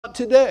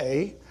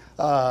Today,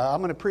 I'm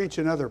going to preach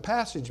another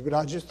passage, but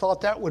I just thought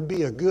that would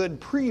be a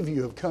good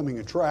preview of coming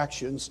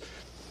attractions.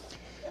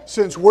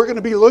 Since we're going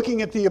to be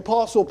looking at the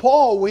Apostle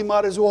Paul, we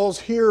might as well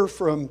hear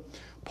from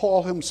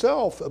Paul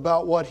himself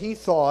about what he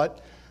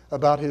thought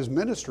about his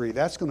ministry.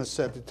 That's going to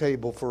set the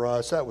table for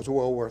us. That was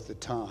well worth the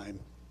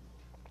time.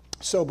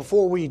 So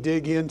before we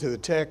dig into the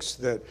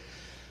text that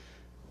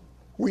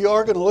we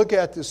are going to look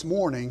at this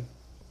morning,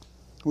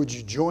 would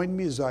you join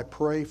me as I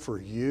pray for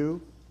you?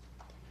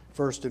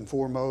 First and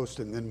foremost,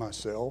 and then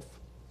myself.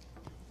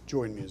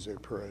 Join me as I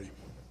pray.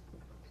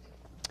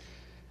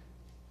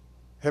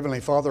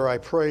 Heavenly Father, I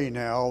pray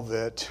now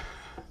that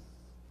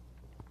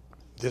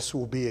this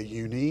will be a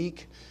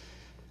unique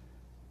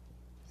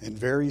and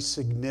very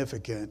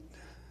significant,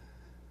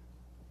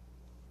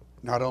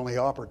 not only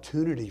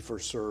opportunity for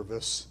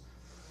service,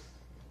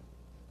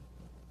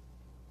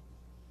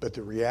 but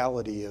the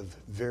reality of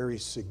very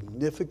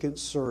significant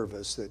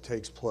service that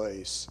takes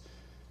place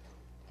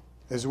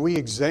as we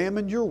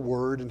examine your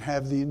word and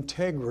have the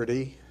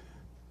integrity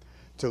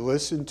to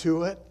listen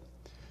to it,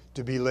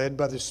 to be led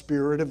by the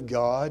Spirit of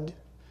God,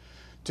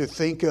 to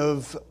think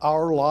of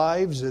our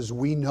lives as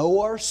we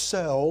know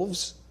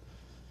ourselves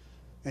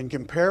and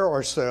compare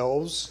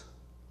ourselves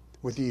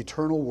with the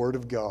eternal Word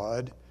of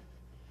God.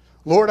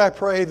 Lord, I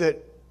pray that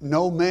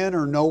no man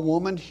or no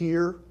woman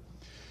here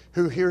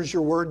who hears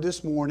your word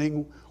this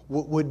morning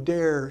would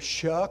dare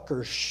shuck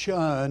or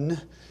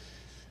shun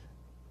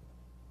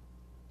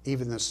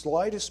even the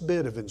slightest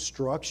bit of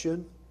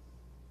instruction,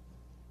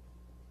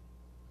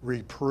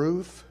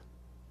 reproof,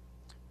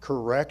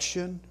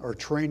 correction, or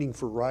training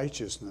for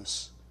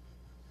righteousness.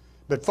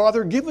 But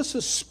Father, give us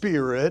a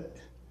spirit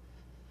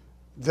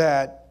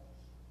that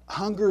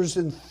hungers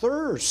and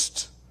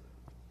thirsts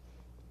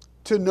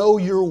to know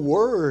your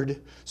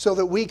word so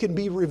that we can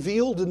be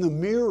revealed in the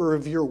mirror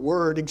of your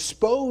word,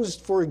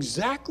 exposed for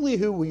exactly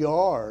who we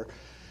are.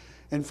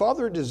 And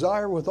Father,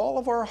 desire with all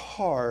of our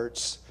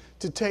hearts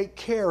to take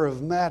care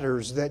of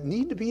matters that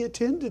need to be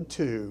attended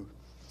to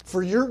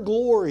for your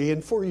glory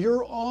and for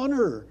your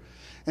honor.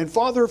 And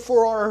Father,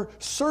 for our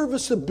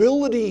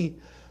serviceability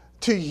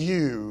to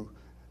you,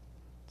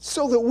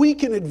 so that we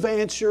can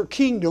advance your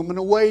kingdom in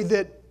a way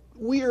that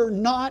we are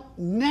not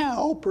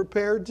now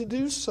prepared to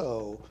do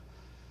so.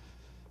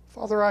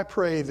 Father, I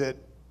pray that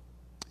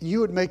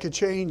you would make a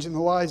change in the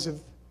lives of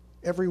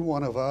every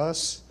one of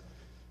us.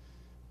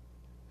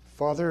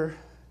 Father,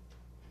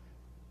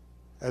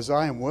 as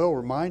I am well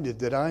reminded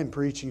that I am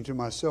preaching to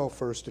myself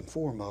first and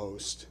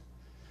foremost.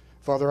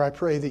 Father, I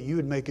pray that you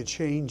would make a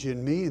change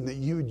in me and that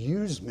you would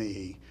use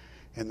me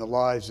in the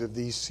lives of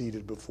these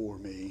seated before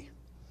me.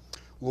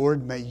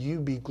 Lord, may you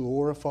be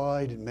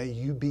glorified and may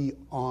you be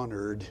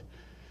honored,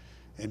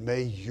 and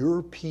may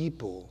your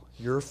people,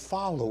 your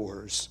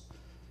followers,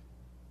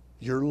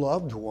 your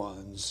loved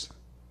ones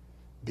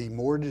be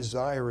more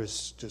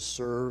desirous to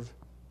serve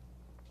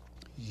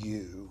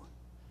you.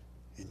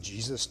 In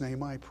Jesus'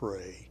 name I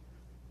pray.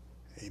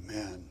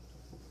 Amen.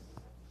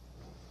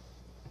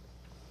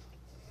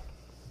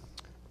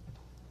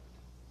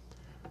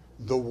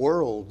 The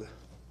world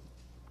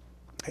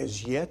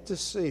has yet to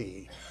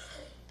see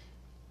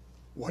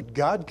what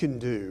God can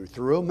do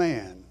through a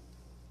man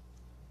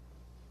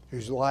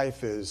whose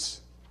life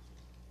is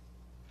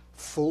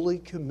fully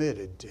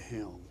committed to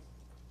Him.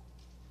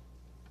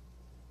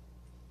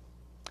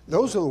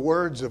 Those are the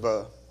words of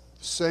a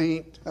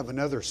saint of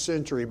another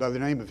century by the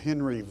name of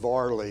Henry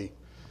Varley.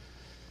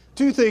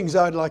 Two things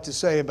I'd like to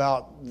say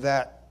about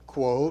that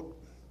quote.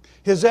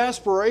 His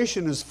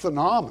aspiration is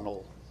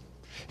phenomenal.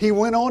 He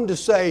went on to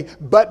say,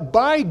 "But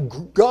by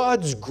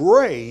God's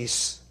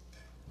grace,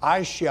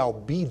 I shall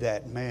be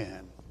that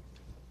man."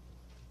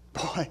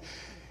 Boy,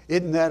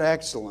 isn't that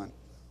excellent?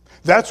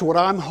 That's what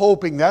I'm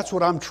hoping, that's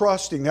what I'm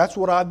trusting, that's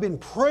what I've been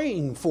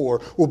praying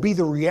for will be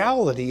the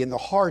reality in the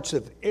hearts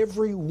of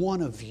every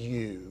one of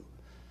you.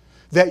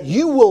 That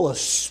you will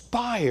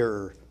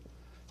aspire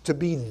to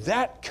be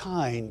that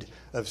kind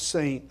of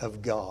saint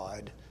of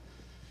God.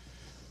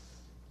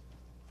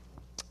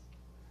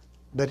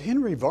 But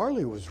Henry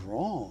Varley was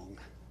wrong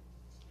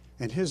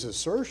in his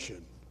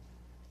assertion.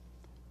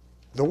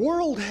 The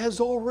world has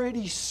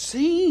already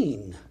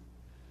seen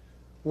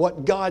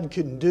what God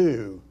can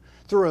do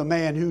through a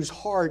man whose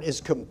heart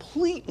is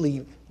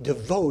completely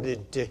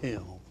devoted to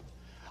Him.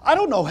 I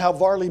don't know how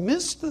Varley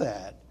missed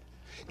that.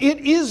 It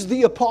is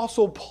the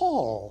Apostle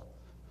Paul.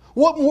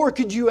 What more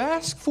could you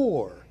ask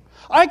for?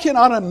 I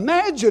cannot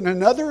imagine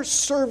another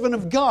servant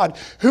of God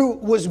who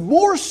was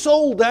more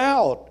sold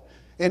out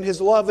in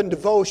his love and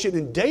devotion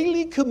and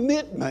daily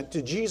commitment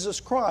to Jesus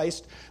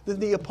Christ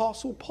than the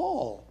Apostle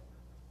Paul.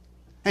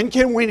 And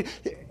can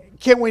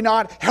we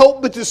not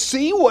help but to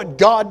see what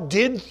God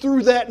did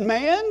through that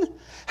man?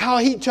 How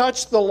he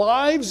touched the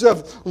lives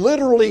of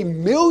literally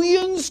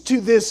millions to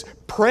this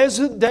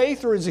present day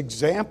through his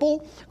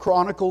example,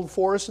 chronicled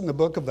for us in the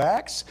book of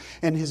Acts,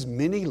 and his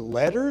many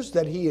letters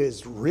that he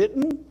has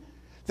written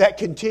that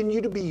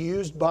continue to be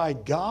used by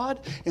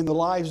God in the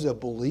lives of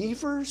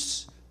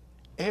believers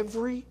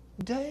every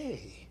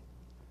day.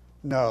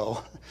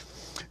 No,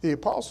 The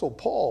Apostle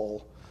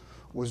Paul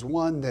was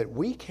one that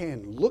we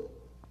can look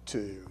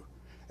to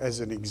as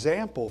an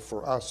example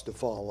for us to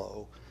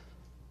follow.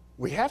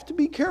 We have to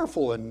be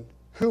careful in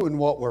who and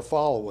what we're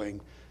following.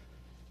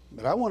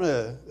 But I want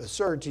to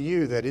assert to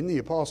you that in the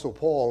Apostle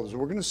Paul, as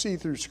we're going to see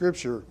through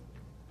Scripture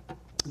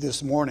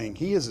this morning,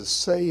 he is a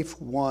safe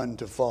one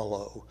to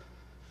follow.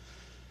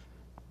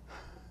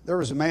 There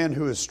was a man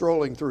who was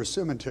strolling through a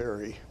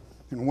cemetery,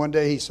 and one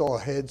day he saw a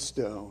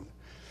headstone.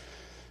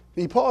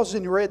 He paused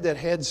and read that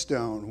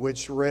headstone,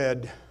 which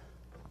read,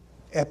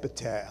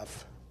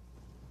 Epitaph.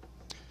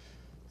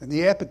 And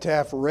the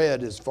epitaph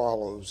read as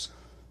follows: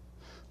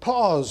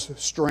 Pause,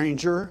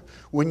 stranger,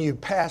 when you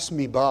pass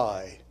me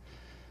by,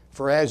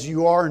 for as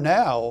you are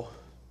now,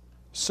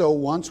 so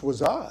once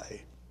was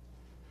I.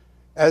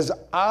 As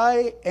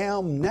I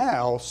am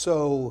now,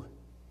 so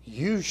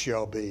you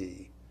shall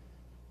be.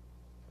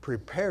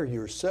 Prepare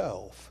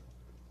yourself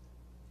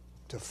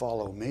to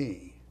follow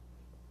me.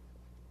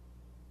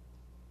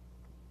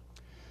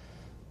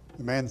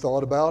 The man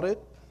thought about it,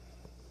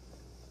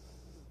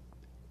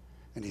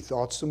 and he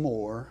thought some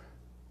more.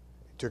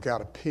 He took out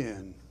a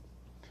pen,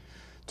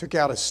 took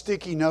out a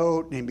sticky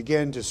note, and he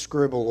began to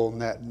scribble on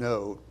that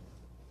note.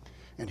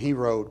 And he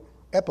wrote,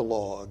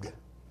 Epilogue.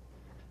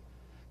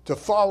 To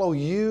follow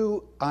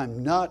you,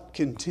 I'm not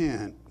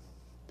content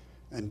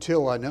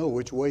until I know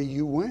which way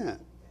you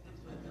went.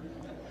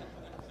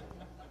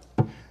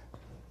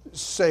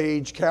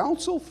 Sage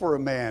counsel for a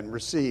man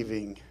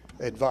receiving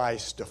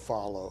advice to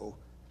follow.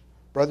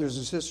 Brothers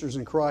and sisters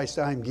in Christ,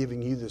 I'm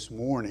giving you this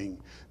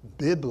morning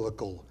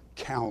biblical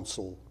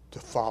counsel to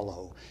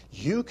follow.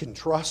 You can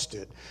trust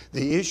it.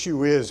 The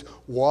issue is,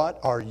 what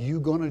are you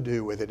going to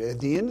do with it? At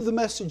the end of the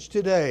message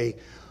today,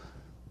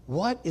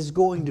 what is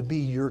going to be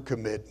your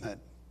commitment?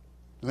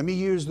 Let me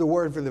use the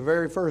word for the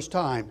very first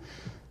time.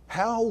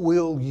 How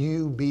will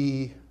you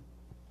be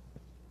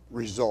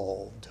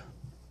resolved?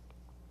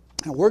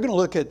 Now, we're going to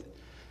look at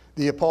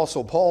the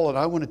Apostle Paul, and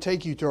I want to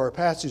take you to our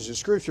passage of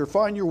Scripture.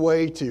 Find your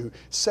way to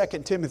 2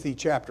 Timothy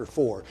chapter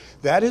 4.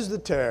 That is the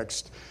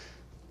text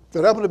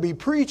that I'm going to be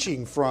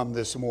preaching from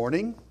this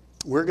morning.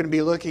 We're going to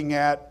be looking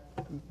at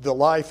the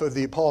life of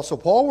the Apostle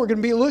Paul. We're going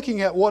to be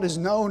looking at what is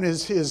known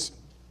as his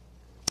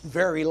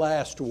very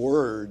last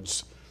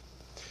words.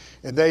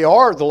 And they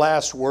are the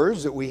last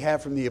words that we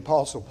have from the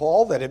Apostle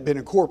Paul that have been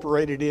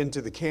incorporated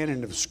into the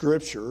canon of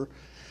Scripture.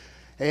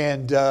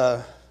 And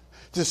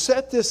to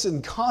set this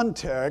in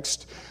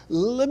context,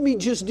 let me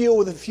just deal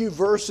with a few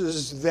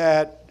verses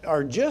that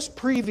are just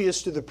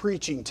previous to the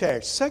preaching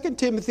text. 2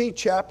 Timothy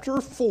chapter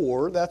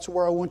 4, that's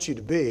where I want you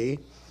to be.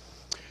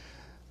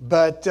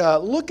 But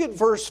look at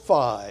verse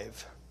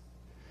 5.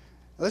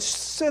 Let's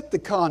set the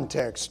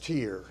context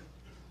here.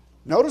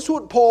 Notice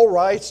what Paul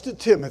writes to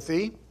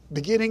Timothy,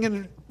 beginning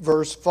in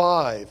verse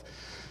 5.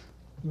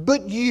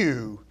 But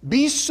you,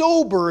 be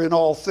sober in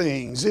all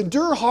things,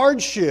 endure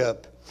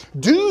hardship,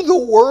 do the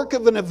work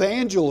of an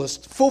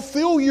evangelist,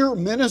 fulfill your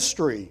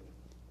ministry.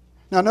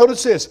 Now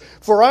notice this,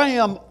 for I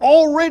am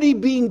already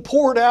being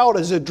poured out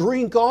as a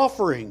drink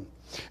offering,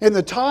 and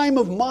the time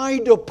of my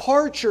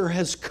departure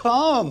has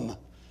come.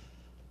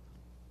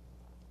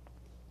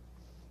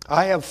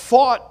 I have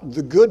fought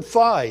the good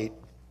fight.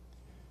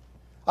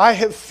 I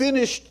have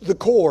finished the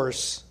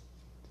course.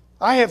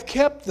 I have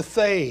kept the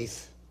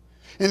faith.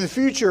 In the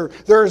future,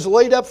 there is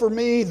laid up for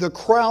me the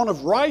crown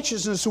of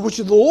righteousness, which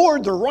the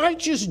Lord, the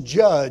righteous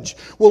judge,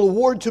 will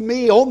award to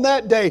me on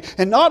that day.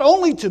 And not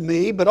only to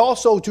me, but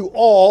also to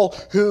all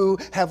who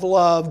have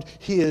loved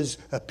His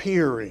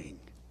appearing.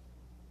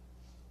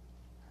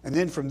 And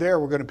then from there,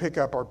 we're going to pick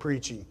up our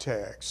preaching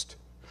text.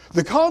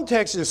 The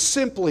context is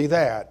simply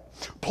that.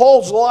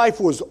 Paul's life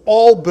was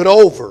all but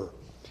over.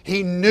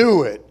 He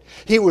knew it.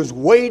 He was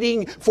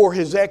waiting for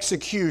his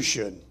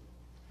execution.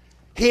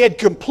 He had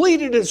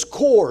completed his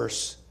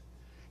course.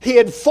 He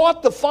had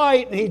fought the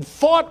fight, and he'd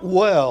fought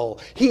well.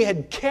 He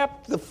had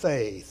kept the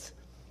faith.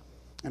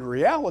 In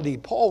reality,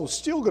 Paul was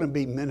still going to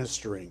be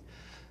ministering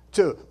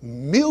to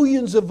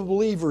millions of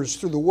believers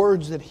through the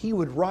words that he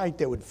would write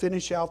that would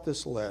finish out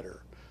this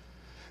letter.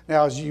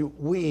 Now, as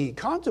we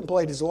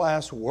contemplate his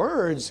last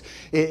words,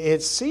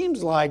 it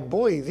seems like,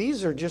 boy,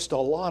 these are just a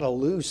lot of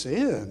loose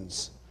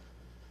ends.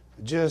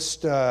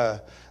 Just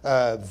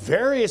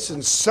various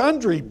and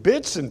sundry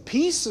bits and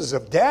pieces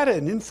of data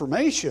and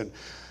information.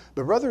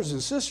 But brothers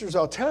and sisters,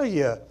 I'll tell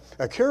you,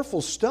 a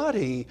careful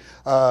study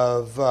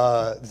of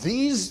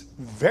these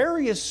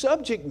various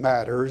subject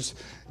matters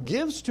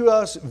gives to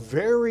us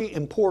very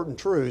important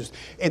truths.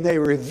 And they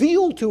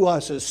reveal to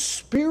us a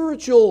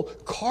spiritual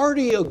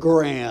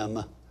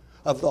cardiogram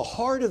of the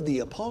heart of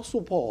the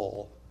Apostle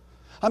Paul.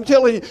 I'm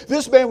telling you,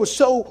 this man was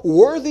so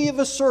worthy of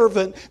a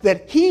servant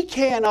that he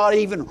cannot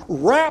even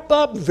wrap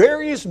up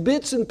various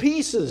bits and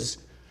pieces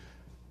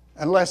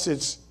unless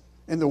it's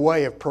in the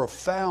way of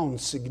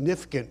profound,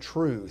 significant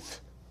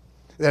truth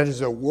that is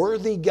a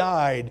worthy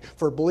guide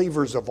for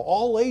believers of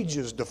all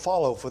ages to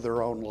follow for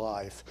their own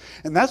life.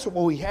 And that's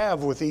what we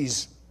have with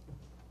these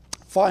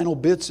final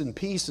bits and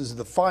pieces,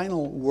 the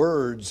final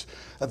words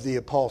of the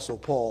Apostle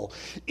Paul.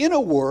 In a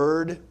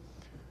word,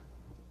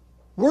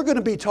 we're going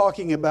to be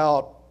talking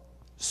about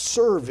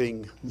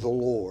serving the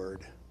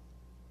Lord.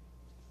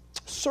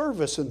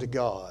 Service unto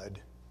God.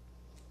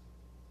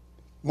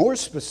 More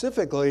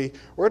specifically,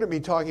 we're going to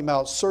be talking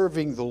about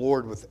serving the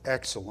Lord with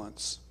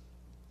excellence.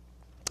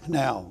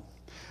 Now,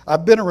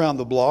 I've been around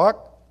the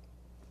block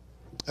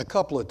a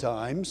couple of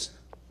times,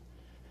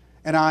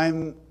 and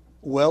I'm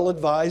well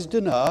advised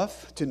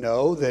enough to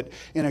know that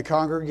in a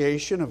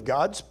congregation of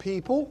God's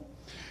people,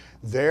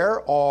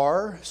 there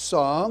are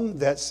some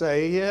that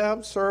say,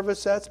 yeah,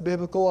 service, that's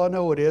biblical. I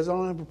know it is. I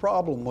don't have a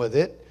problem with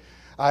it.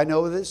 I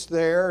know that it's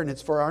there and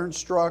it's for our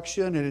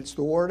instruction and it's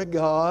the Word of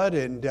God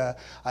and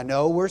I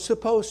know we're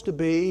supposed to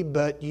be,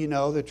 but you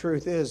know, the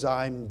truth is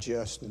I'm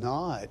just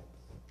not.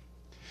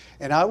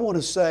 And I want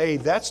to say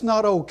that's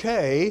not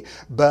okay,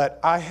 but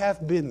I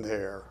have been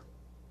there.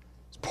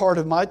 It's part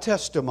of my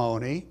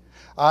testimony.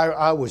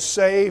 I was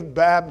saved,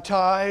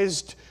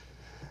 baptized,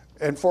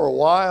 and for a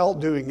while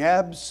doing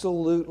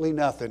absolutely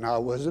nothing. I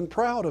wasn't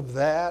proud of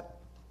that,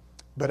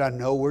 but I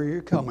know where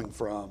you're coming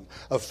from.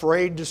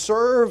 Afraid to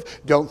serve,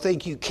 don't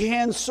think you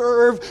can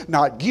serve,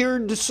 not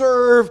geared to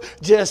serve,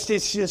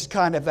 it's just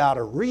kind of out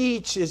of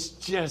reach. It's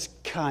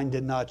just kind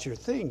of not your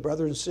thing.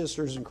 Brothers and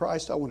sisters in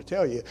Christ, I want to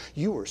tell you,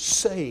 you were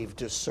saved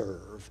to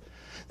serve.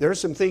 There are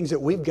some things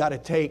that we've got to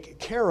take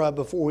care of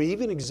before we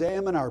even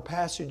examine our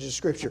passage of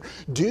Scripture.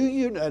 Do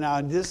you,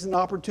 and this is an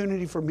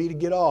opportunity for me to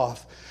get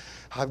off.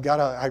 I've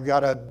got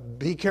to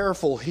be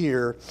careful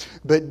here.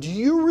 But do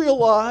you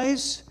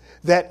realize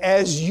that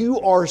as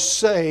you are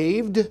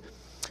saved,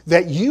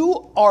 that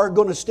you are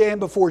going to stand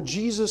before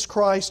Jesus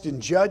Christ in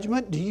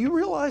judgment? Do you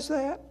realize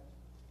that?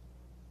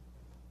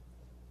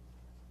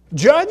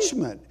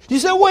 Judgment. You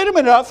say, wait a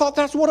minute, I thought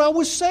that's what I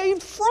was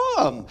saved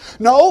from.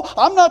 No,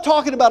 I'm not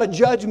talking about a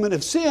judgment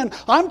of sin.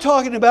 I'm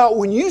talking about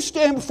when you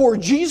stand before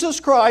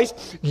Jesus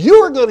Christ, you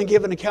are going to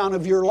give an account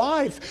of your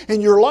life.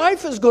 And your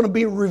life is going to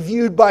be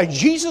reviewed by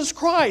Jesus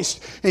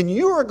Christ. And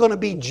you are going to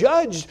be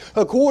judged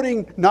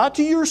according not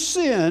to your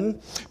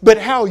sin, but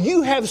how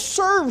you have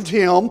served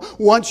Him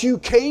once you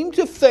came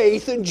to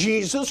faith in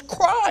Jesus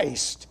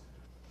Christ.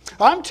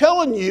 I'm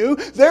telling you,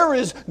 there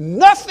is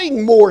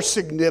nothing more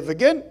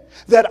significant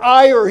that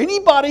I or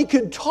anybody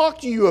could talk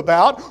to you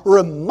about,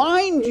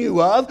 remind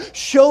you of,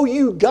 show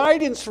you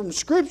guidance from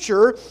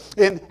Scripture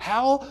in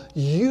how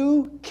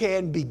you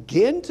can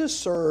begin to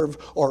serve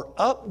or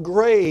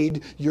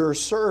upgrade your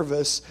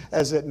service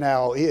as it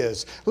now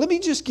is. Let me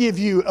just give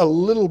you a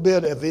little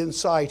bit of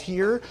insight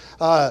here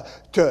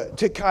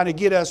to kind of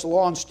get us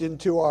launched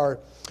into our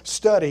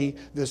study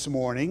this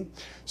morning.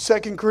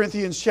 2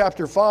 Corinthians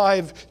chapter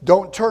 5,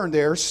 don't turn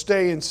there,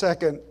 stay in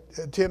 2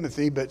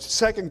 Timothy, but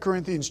 2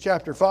 Corinthians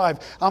chapter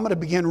 5, I'm going to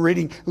begin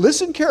reading.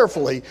 Listen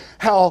carefully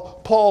how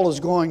Paul is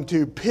going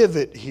to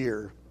pivot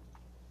here.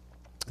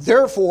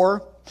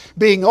 Therefore,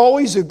 being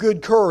always of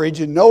good courage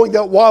and knowing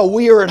that while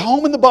we are at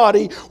home in the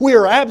body, we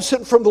are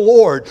absent from the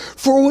Lord.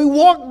 For we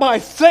walk by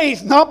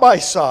faith, not by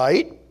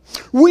sight.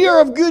 We are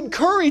of good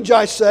courage,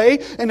 I say,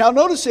 and now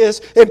notice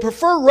this, and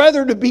prefer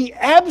rather to be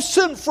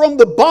absent from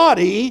the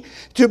body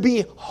to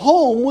be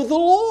home with the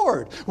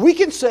Lord. We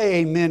can say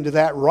amen to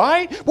that,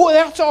 right? Boy,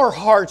 that's our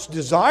heart's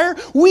desire.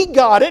 We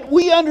got it.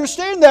 We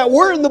understand that.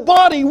 We're in the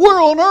body.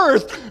 We're on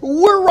earth.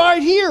 We're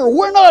right here.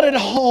 We're not at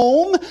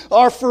home,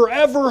 our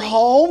forever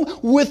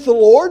home with the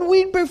Lord.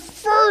 We'd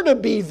prefer to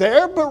be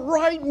there, but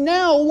right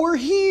now we're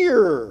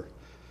here.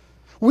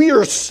 We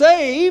are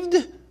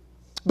saved,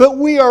 but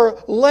we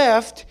are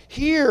left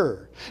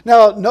here.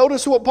 Now,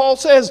 notice what Paul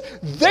says.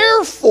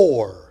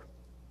 Therefore,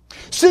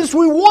 since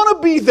we want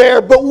to be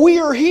there, but we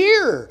are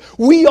here.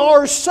 We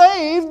are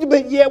saved,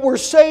 but yet we're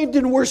saved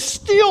and we're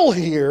still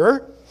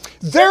here.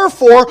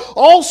 Therefore,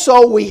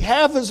 also we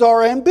have as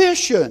our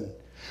ambition,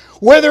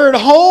 whether at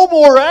home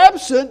or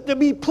absent, to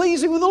be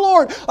pleasing with the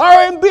Lord.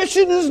 Our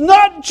ambition is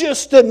not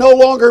just to no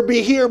longer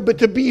be here, but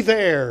to be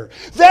there.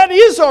 That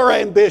is our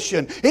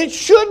ambition. It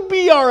should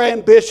be our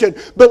ambition.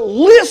 But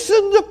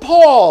listen to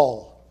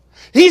Paul.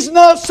 He's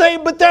not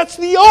saying, but that's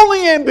the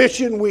only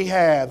ambition we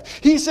have.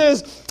 He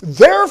says,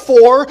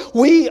 therefore,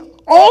 we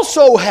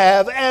also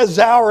have as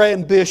our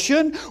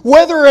ambition,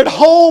 whether at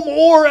home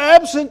or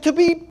absent, to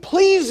be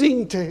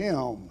pleasing to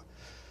Him.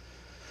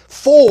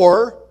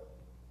 For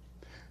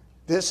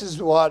this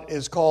is what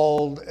is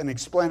called an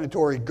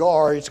explanatory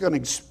gar. It's going to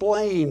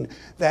explain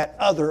that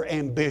other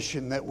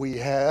ambition that we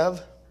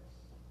have.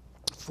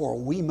 For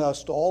we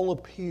must all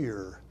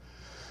appear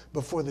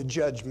before the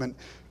judgment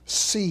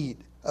seat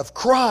of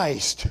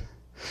Christ,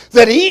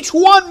 that each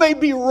one may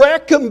be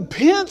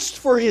recompensed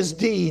for his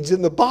deeds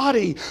in the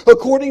body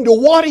according to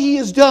what he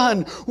has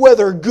done,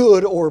 whether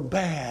good or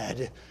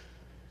bad.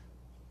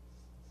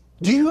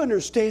 Do you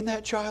understand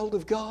that, child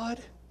of God?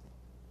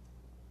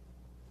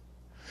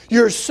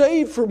 You're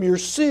saved from your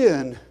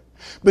sin,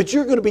 but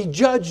you're going to be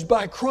judged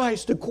by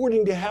Christ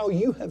according to how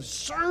you have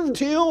served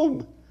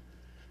Him.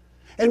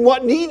 And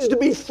what needs to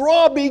be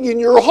throbbing in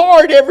your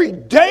heart every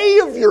day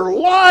of your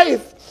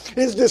life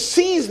is to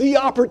seize the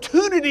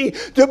opportunity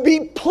to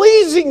be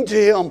pleasing to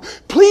Him.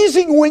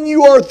 Pleasing when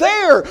you are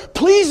there.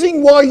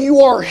 Pleasing while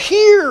you are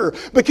here.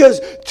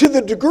 Because to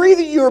the degree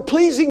that you are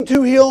pleasing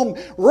to Him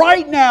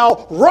right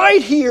now,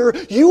 right here,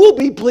 you will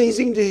be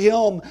pleasing to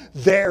Him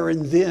there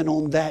and then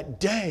on that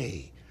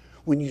day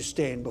when you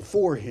stand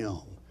before Him.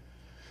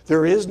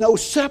 There is no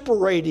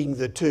separating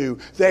the two.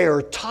 They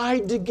are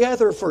tied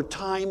together for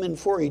time and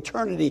for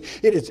eternity.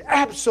 It is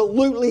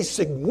absolutely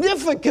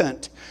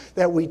significant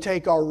that we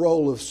take our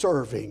role of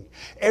serving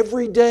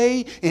every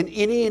day in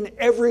any and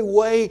every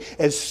way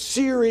as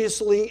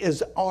seriously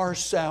as our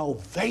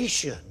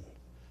salvation.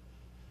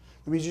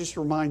 Let me just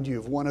remind you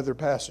of one other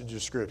passage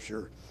of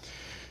Scripture.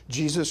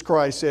 Jesus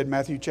Christ said,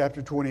 Matthew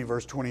chapter 20,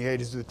 verse 28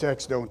 is the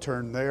text, don't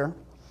turn there.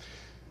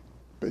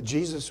 But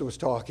Jesus was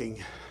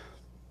talking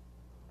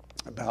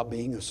about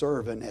being a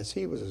servant as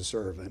He was a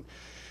servant.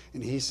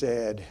 And He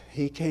said,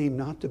 He came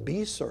not to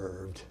be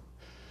served,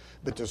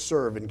 but to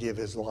serve and give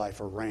His life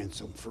a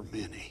ransom for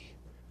many.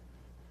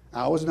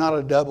 Now, it was not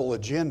a double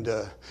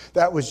agenda.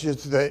 That was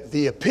just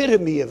the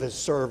epitome of His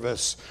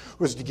service,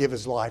 was to give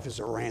His life as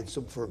a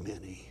ransom for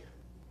many.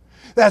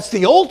 That's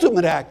the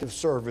ultimate act of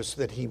service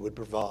that He would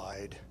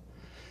provide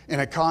in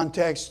a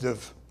context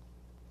of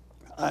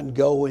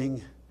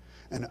ongoing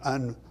and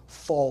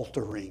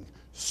unfaltering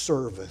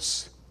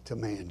service to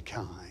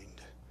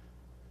mankind.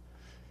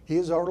 He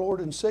is our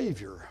Lord and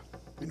Savior.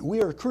 And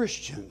we are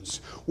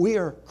Christians. We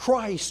are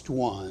Christ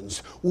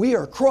ones. We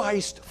are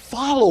Christ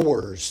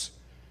followers.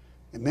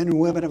 And men and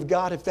women of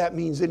God, if that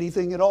means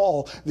anything at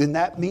all, then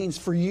that means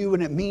for you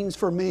and it means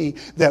for me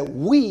that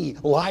we,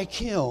 like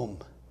Him,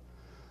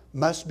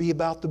 must be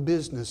about the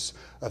business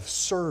of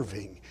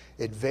serving,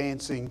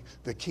 advancing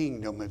the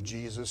kingdom of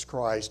Jesus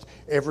Christ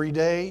every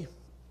day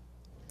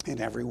in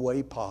every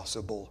way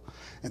possible.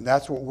 And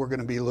that's what we're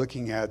going to be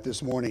looking at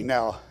this morning.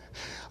 Now,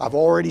 I've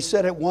already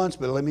said it once,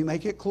 but let me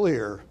make it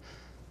clear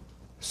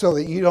so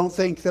that you don't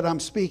think that I'm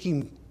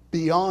speaking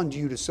beyond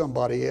you to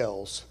somebody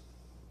else.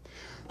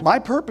 My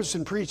purpose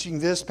in preaching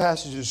this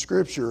passage of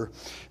Scripture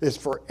is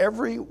for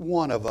every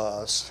one of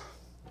us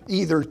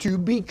either to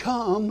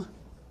become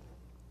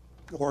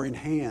or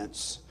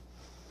enhance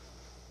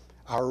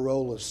our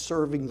role of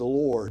serving the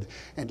Lord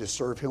and to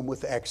serve Him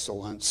with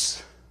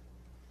excellence.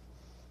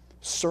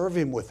 Serve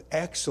Him with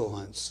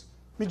excellence.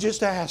 Let me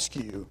just ask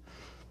you,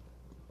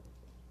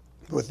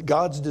 with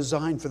God's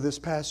design for this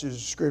passage of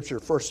Scripture,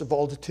 first of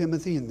all to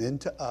Timothy and then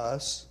to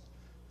us,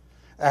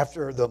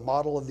 after the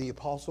model of the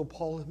Apostle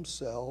Paul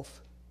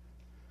himself,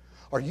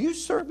 are you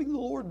serving the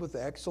Lord with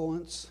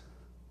excellence?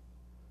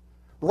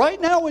 Right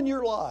now in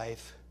your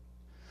life,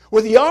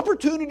 with the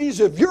opportunities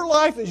of your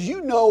life as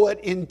you know it,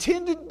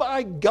 intended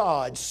by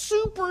God,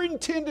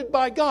 superintended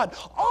by God,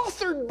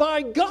 authored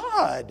by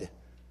God,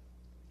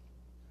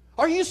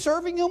 are you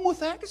serving Him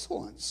with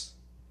excellence?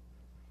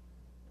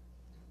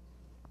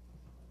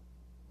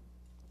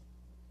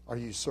 Are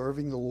you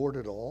serving the Lord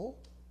at all?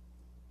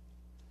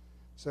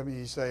 Some of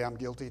you say, I'm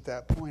guilty at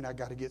that point. I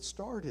got to get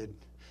started.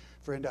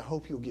 Friend, I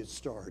hope you'll get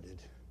started.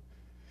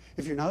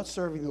 If you're not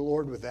serving the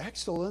Lord with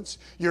excellence,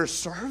 you're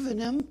serving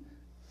Him,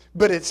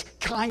 but it's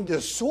kind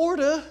of, sort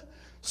of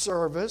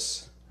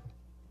service.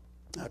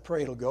 I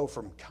pray it'll go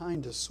from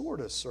kind of,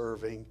 sort of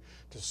serving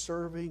to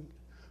serving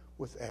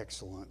with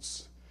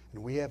excellence.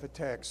 And we have a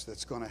text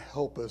that's going to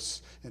help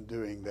us in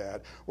doing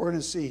that. We're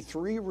going to see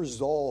 3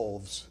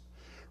 resolves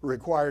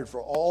required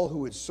for all who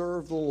would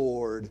serve the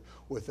Lord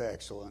with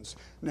excellence.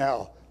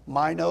 Now,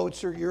 my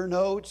notes are your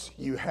notes.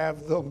 You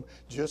have them,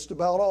 just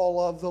about all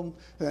of them.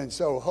 And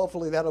so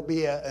hopefully that'll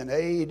be an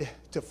aid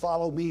to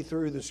follow me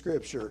through the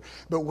Scripture.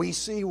 But we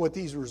see what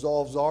these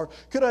resolves are.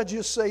 Could I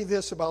just say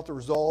this about the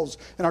resolves?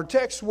 In our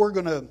text, we're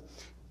going to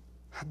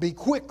be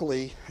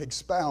quickly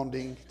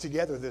expounding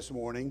together this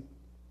morning.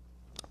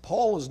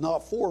 Paul is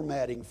not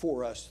formatting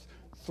for us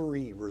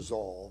 3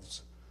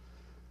 resolves.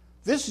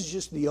 This is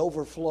just the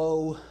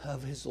overflow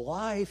of his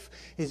life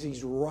as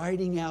he's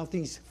writing out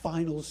these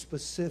final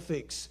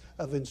specifics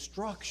of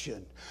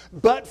instruction.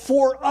 But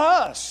for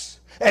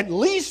us, at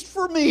least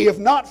for me, if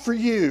not for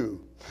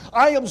you,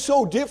 I am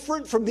so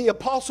different from the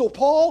Apostle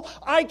Paul,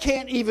 I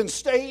can't even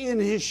stay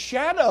in his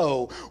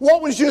shadow.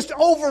 What was just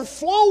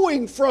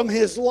overflowing from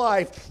his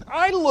life,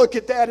 I look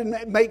at that and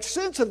make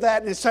sense of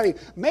that and say,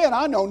 man,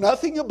 I know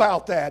nothing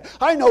about that.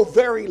 I know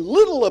very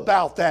little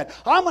about that.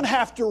 I'm going to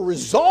have to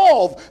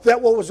resolve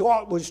that what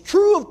was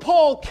true of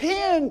Paul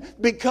can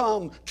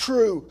become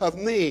true of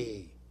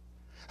me.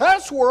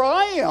 That's where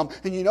I am.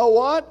 And you know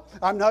what?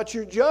 I'm not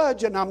your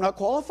judge and I'm not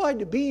qualified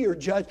to be your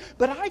judge,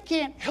 but I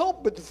can't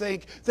help but to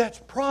think that's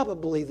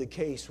probably the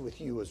case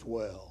with you as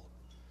well.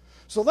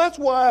 So that's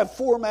why I've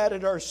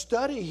formatted our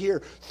study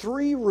here,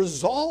 3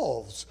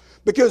 resolves.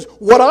 Because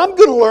what I'm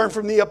going to learn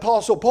from the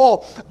Apostle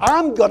Paul,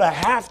 I'm going to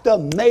have to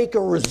make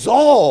a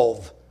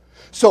resolve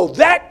so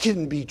that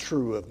can be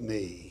true of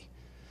me.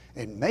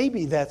 And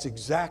maybe that's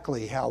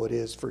exactly how it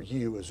is for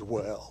you as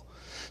well.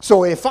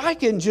 So if I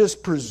can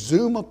just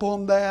presume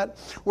upon that,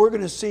 we're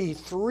going to see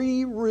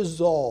 3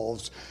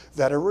 resolves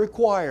that are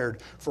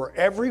required for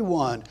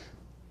everyone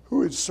who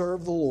would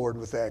serve the Lord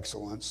with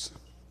excellence.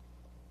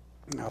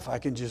 Now, if I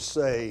can just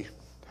say,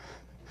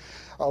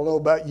 I don't know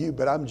about you,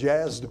 but I'm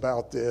jazzed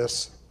about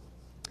this.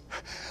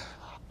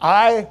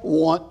 I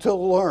want to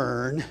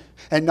learn,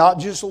 and not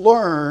just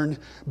learn,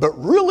 but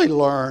really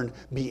learn,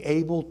 be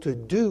able to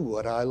do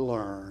what I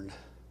learn.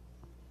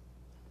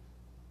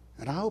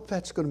 And I hope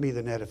that's going to be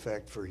the net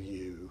effect for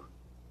you.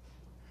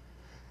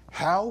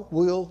 How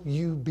will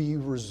you be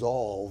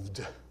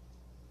resolved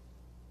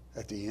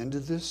at the end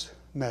of this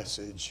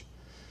message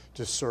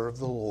to serve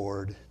the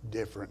Lord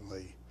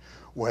differently?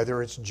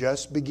 Whether it's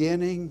just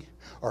beginning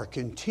or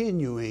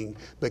continuing,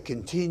 but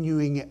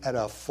continuing at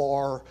a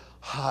far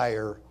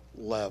higher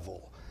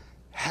level.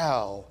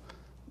 How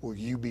will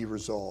you be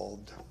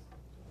resolved?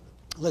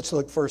 Let's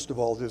look first of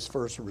all at this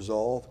first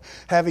resolve.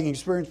 Having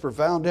experienced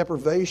profound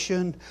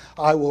deprivation,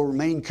 I will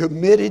remain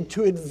committed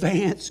to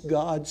advance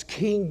God's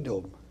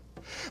kingdom.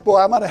 Boy,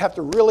 I'm going to have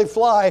to really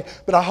fly,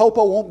 but I hope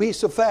I won't be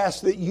so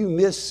fast that you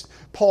miss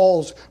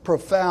Paul's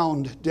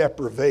profound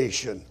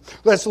deprivation.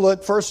 Let's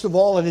look first of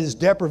all at his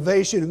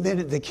deprivation and then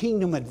at the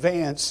kingdom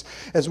advance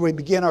as we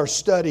begin our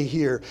study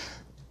here.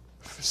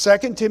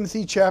 2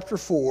 Timothy chapter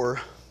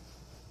 4,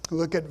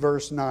 look at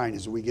verse 9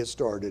 as we get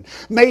started.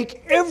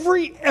 Make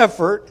every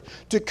effort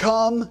to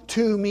come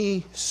to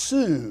me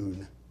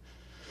soon.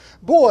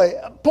 Boy,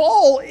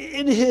 Paul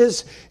in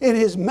his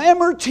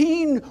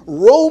Mamertine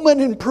Roman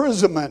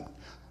imprisonment.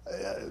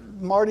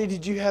 Marty,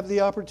 did you have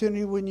the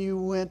opportunity when you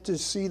went to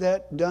see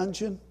that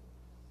dungeon?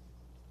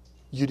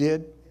 You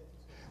did?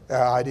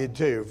 I did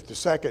too, the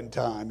second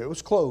time. It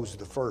was closed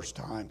the first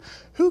time.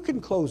 Who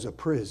can close a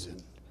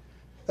prison?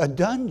 A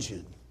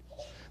dungeon.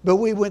 But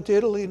we went to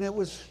Italy and it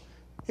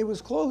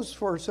was closed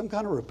for some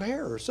kind of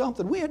repair or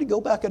something. We had to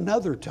go back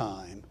another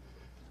time.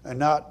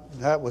 And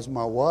that was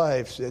my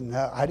wife's, and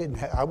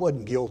I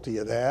wasn't guilty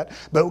of that.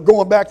 But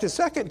going back the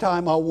second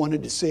time, I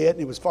wanted to see it,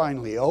 and it was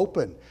finally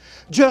open.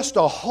 Just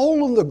a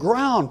hole in the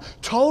ground,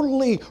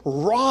 totally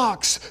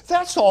rocks.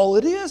 That's all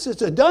it is.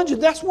 It's a dungeon.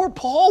 That's where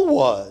Paul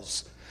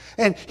was.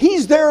 And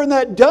he's there in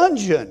that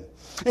dungeon.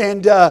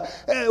 And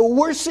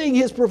we're seeing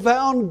his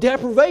profound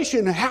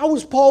deprivation. How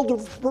was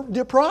Paul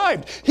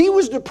deprived? He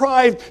was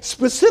deprived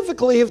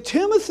specifically of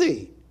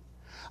Timothy.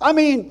 I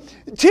mean,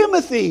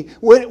 Timothy,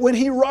 when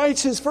he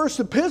writes his first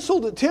epistle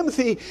to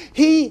Timothy,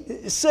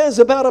 he says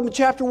about him in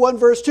chapter 1,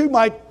 verse 2,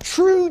 my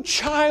true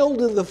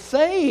child of the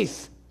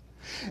faith.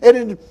 And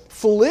in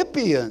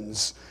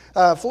Philippians,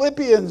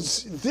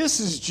 this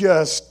is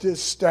just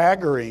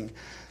staggering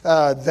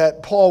that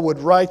Paul would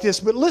write this.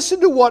 But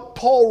listen to what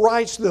Paul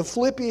writes to the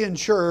Philippian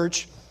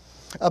church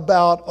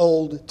about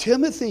old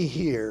Timothy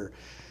here.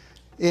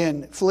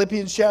 In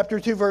Philippians chapter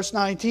 2, verse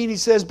 19, he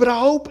says, but I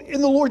hope in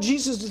the Lord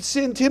Jesus to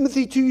send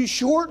Timothy to you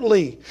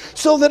shortly,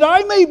 so that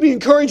I may be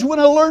encouraged when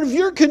I learn of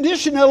your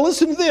condition. Now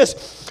listen to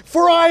this.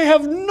 For I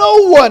have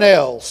no one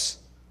else.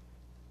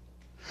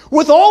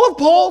 With all of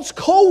Paul's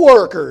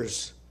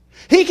co-workers,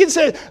 he can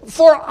say,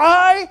 for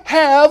I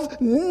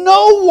have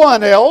no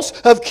one else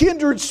of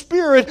kindred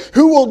spirit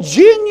who will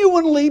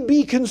genuinely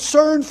be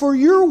concerned for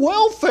your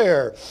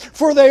welfare.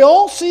 For they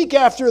all seek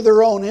after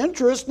their own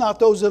interests, not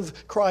those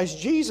of Christ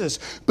Jesus.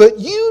 But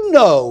you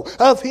know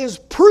of his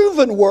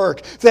proven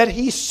work, that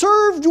he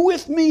served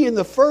with me in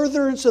the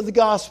furtherance of the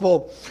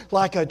gospel,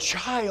 like a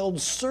child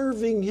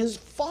serving his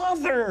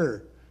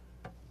father.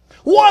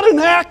 What an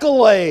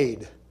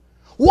accolade!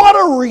 What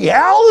a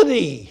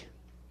reality!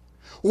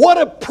 What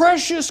a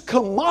precious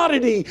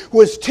commodity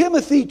was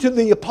Timothy to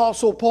the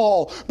Apostle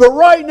Paul. But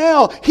right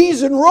now,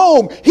 he's in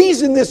Rome.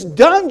 He's in this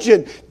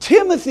dungeon.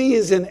 Timothy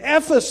is in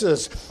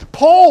Ephesus.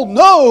 Paul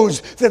knows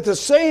that the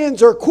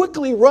sands are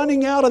quickly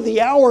running out of the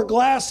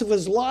hourglass of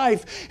his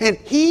life. And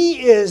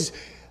he is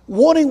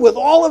wanting with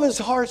all of his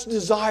heart's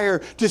desire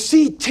to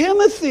see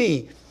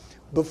Timothy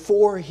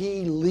before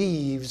he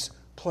leaves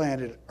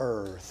planet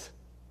Earth.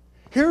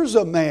 Here's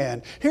a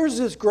man, here's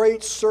this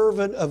great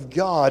servant of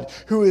God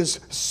who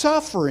is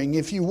suffering,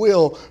 if you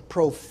will,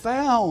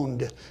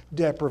 profound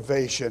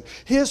deprivation.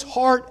 His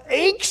heart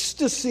aches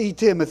to see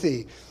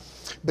Timothy,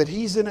 but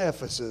he's in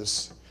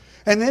Ephesus.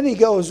 And then he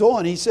goes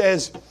on, he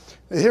says,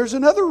 here's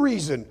another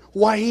reason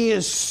why he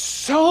is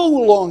so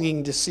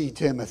longing to see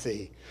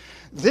Timothy.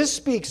 This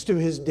speaks to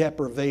his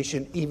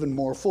deprivation even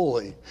more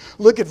fully.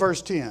 Look at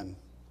verse 10.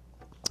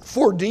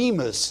 For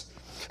Demas,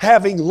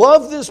 having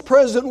loved this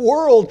present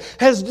world,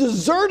 has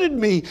deserted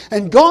me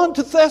and gone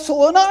to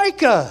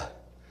Thessalonica.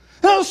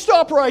 Now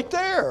stop right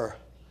there.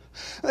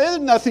 There's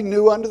nothing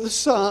new under the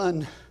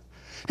sun.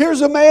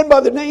 Here's a man by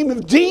the name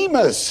of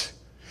Demas.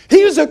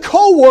 He was a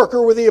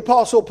co-worker with the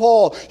Apostle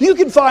Paul. You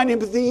can find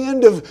him at the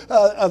end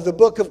of the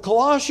book of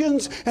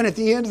Colossians and at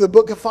the end of the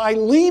book of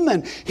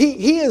Philemon.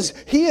 He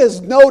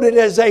is noted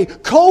as a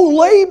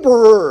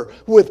co-laborer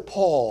with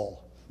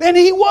Paul. And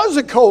he was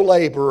a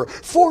co-laborer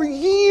for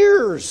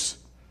years.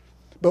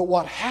 But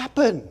what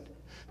happened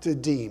to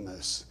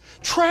Demas?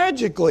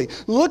 Tragically,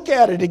 look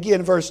at it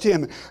again, verse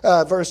 10.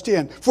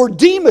 For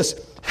Demas,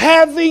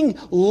 having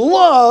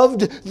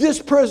loved this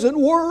present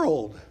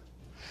world.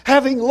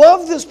 Having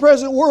loved this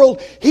present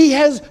world, he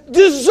has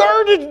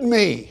deserted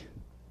me.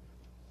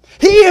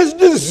 He has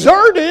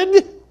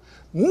deserted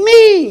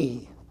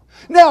me.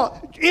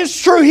 Now,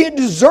 it's true he had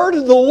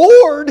deserted the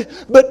Lord,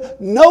 but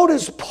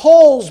notice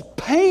Paul's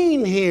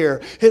pain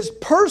here, his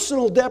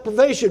personal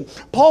deprivation.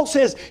 Paul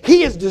says,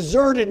 he has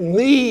deserted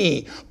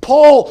me.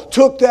 Paul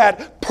took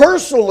that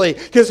personally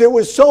because it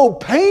was so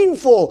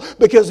painful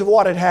because of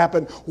what had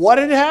happened. What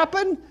had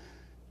happened?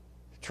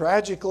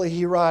 Tragically,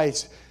 he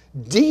writes,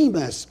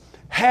 Demas,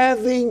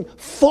 having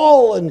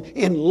fallen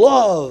in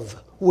love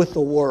with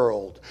the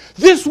world.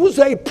 This was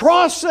a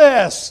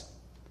process.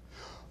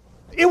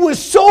 It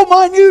was so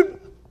minute,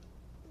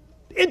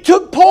 it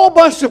took Paul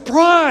by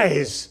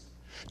surprise.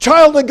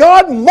 Child of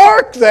God,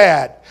 mark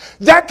that.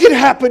 That could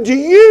happen to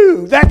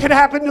you. That could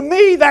happen to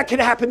me. That could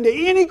happen to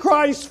any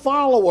Christ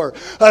follower.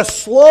 A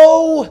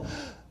slow,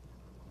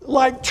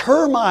 like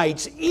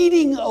termites,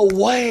 eating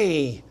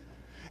away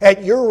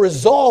at your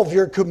resolve,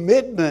 your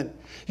commitment,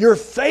 your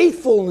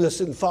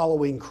faithfulness in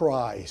following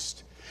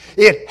Christ.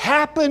 It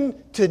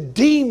happened to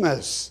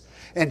Demas,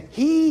 and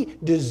he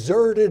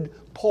deserted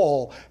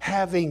Paul,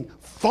 having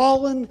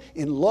fallen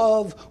in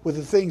love with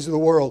the things of the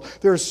world.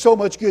 There's so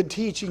much good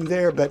teaching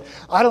there, but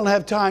I don't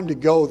have time to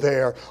go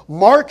there.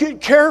 Mark it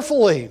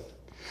carefully.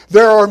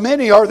 There are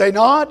many, are they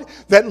not,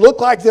 that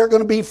look like they're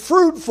going to be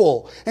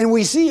fruitful. And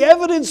we see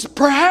evidence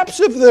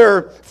perhaps of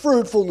their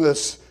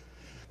fruitfulness.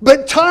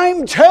 But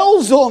time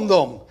tells on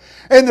them.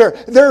 And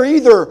they're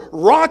either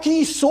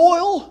rocky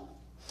soil,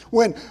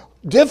 when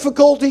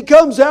difficulty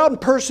comes out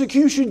and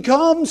persecution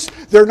comes,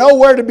 they're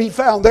nowhere to be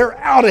found. They're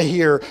out of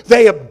here.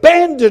 They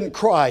abandon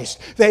Christ.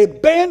 They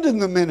abandon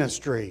the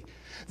ministry.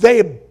 They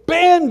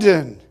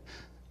abandon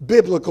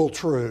biblical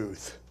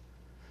truth.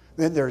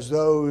 Then there's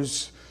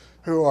those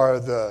who are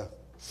the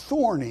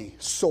thorny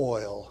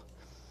soil.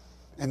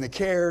 And the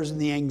cares and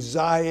the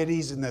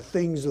anxieties and the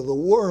things of the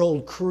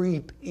world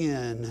creep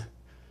in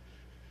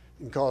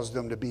and cause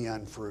them to be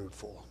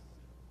unfruitful.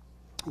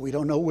 We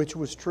don't know which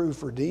was true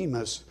for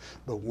Demas,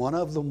 but one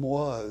of them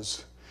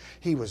was.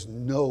 He was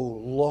no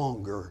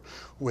longer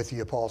with the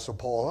Apostle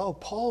Paul. Oh,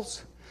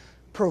 Paul's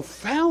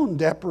profound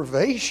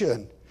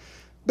deprivation.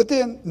 But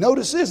then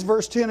notice this,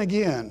 verse 10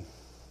 again.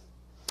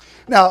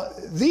 Now,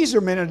 these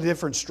are men in a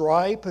different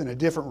stripe and a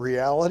different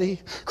reality.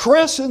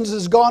 Crescens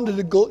has gone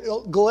to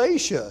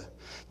Galatia.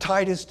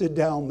 Titus to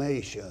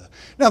Dalmatia.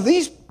 Now,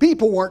 these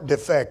people weren't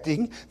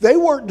defecting. They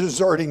weren't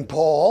deserting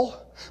Paul.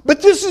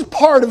 But this is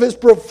part of his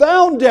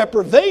profound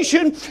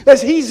deprivation.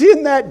 As he's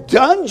in that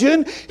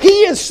dungeon,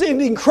 he is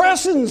sending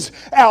Crescens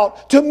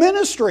out to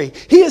ministry.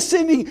 He is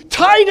sending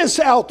Titus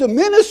out to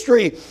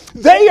ministry.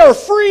 They are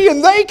free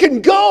and they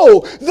can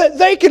go. That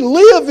they can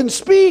live and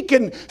speak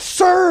and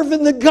serve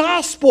in the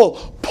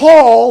gospel.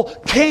 Paul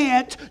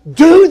can't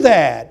do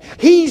that.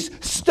 He's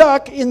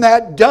stuck in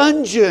that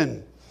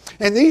dungeon.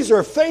 And these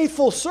are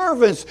faithful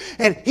servants.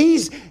 And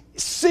he's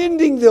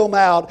sending them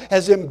out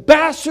as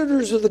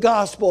ambassadors of the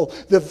gospel,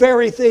 the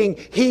very thing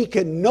he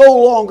can no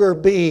longer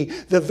be,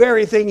 the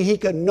very thing he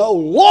can no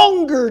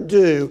longer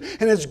do.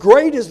 And as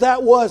great as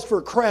that was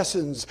for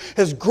Crescens,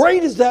 as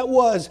great as that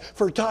was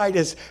for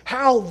Titus,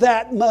 how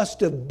that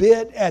must have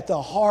bit at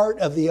the heart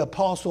of the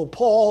Apostle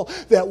Paul,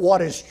 that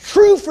what is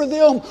true for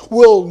them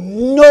will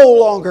no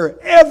longer,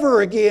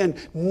 ever again,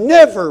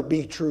 never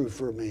be true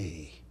for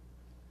me.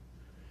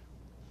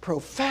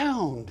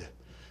 Profound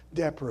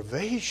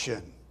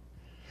deprivation.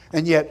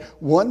 And yet,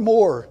 one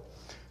more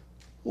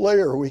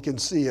layer we can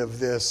see of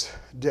this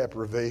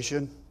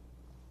deprivation.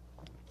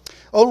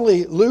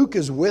 Only Luke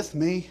is with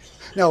me.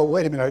 No,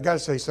 wait a minute, I've got to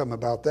say something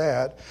about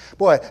that.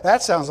 Boy,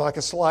 that sounds like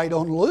a slight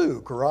on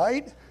Luke,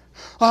 right?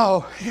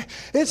 Oh,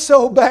 it's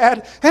so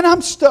bad, and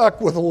I'm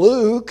stuck with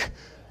Luke.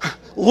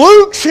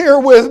 Luke's here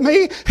with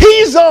me.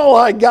 He's all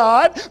I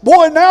got.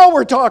 Boy, now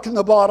we're talking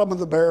the bottom of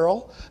the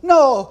barrel.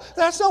 No,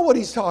 that's not what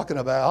he's talking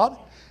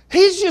about.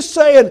 He's just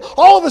saying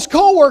all of his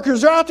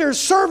co-workers are out there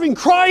serving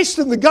Christ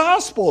in the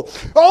gospel.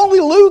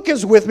 Only Luke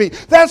is with me.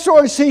 That's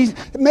why I see,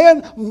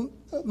 man,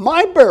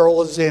 my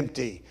barrel is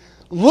empty.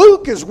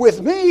 Luke is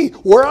with me.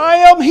 Where I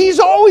am, he's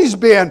always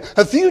been.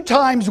 A few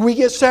times we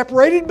get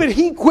separated, but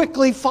he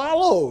quickly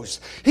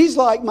follows. He's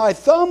like my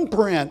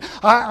thumbprint.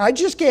 I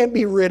just can't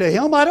be rid of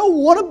him. I don't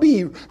want to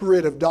be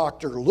rid of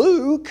Dr.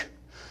 Luke.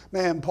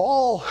 Man,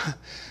 Paul,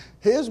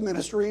 his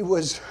ministry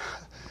was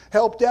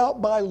helped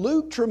out by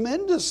Luke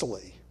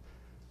tremendously.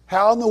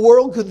 How in the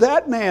world could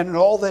that man and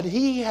all that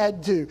he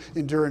had to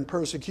endure in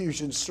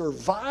persecution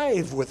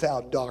survive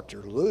without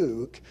Dr.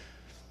 Luke?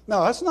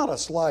 No, that's not a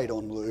slight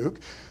on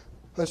Luke.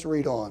 Let's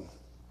read on.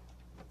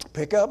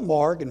 Pick up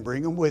Mark and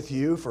bring him with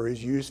you, for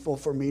he's useful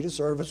for me to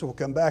service. We'll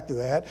come back to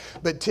that.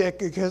 But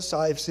Tychicus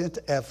I have sent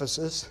to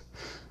Ephesus.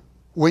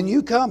 When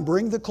you come,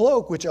 bring the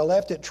cloak which I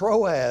left at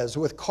Troas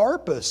with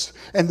Carpus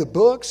and the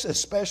books,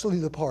 especially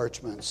the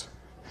parchments.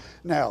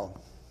 Now,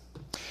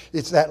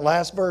 it's that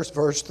last verse,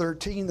 verse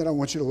 13, that I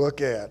want you to look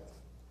at.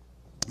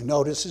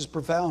 Notice his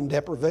profound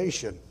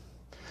deprivation.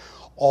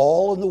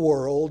 All in the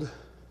world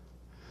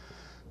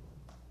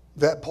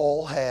that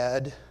Paul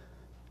had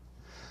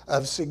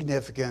of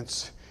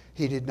significance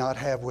he did not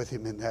have with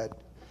him in that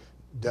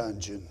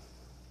dungeon.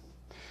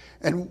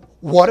 And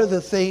what are the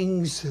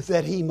things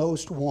that he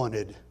most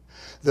wanted?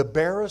 The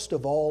barest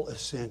of all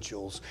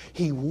essentials.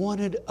 He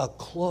wanted a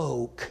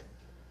cloak.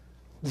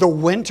 The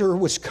winter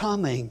was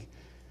coming.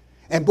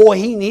 And boy,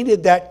 he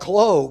needed that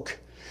cloak.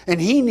 And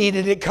he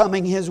needed it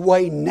coming his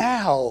way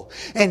now.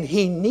 And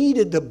he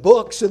needed the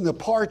books and the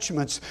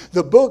parchments.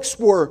 The books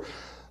were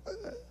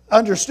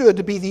understood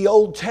to be the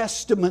Old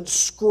Testament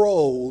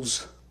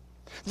scrolls.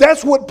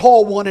 That's what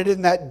Paul wanted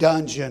in that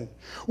dungeon,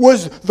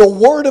 was the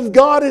Word of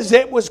God as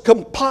it was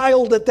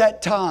compiled at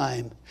that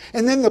time.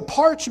 And then the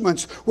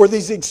parchments were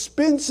these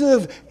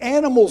expensive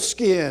animal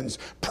skins,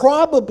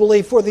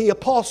 probably for the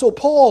Apostle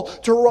Paul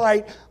to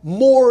write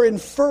more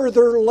and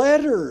further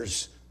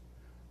letters.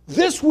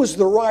 This was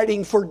the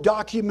writing for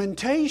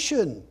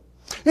documentation.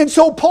 And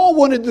so Paul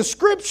wanted the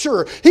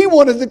Scripture. He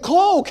wanted the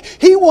cloak.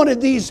 He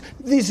wanted these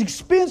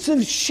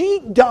expensive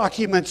sheet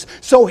documents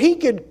so he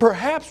could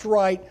perhaps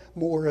write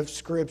more of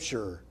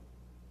Scripture.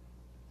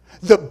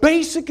 The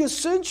basic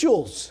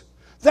essentials.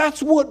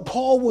 That's what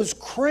Paul was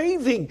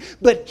craving,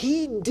 but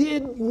he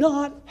did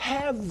not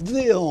have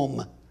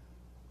them.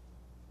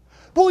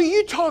 Boy,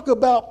 you talk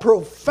about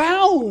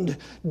profound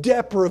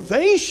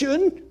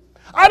deprivation.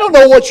 I don't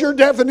know what's your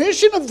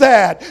definition of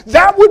that.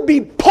 That would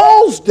be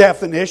Paul's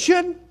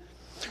definition.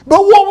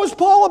 But what was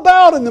Paul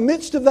about in the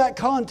midst of that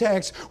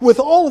context with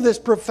all of this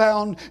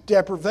profound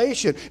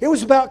deprivation? It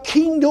was about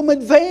kingdom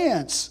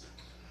advance.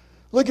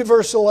 Look at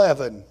verse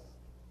 11.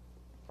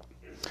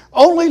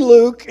 Only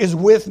Luke is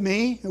with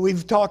me.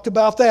 We've talked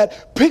about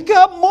that. Pick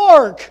up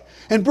Mark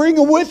and bring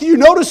him with you.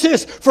 Notice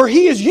this, for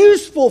he is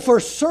useful for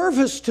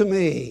service to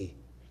me.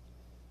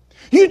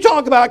 You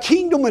talk about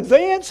kingdom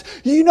advance.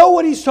 You know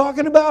what he's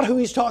talking about, who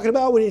he's talking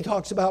about when he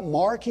talks about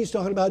Mark. He's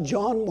talking about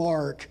John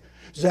Mark.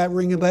 Does that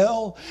ring a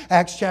bell?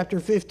 Acts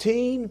chapter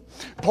 15.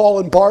 Paul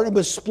and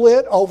Barnabas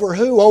split over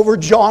who? Over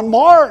John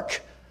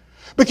Mark.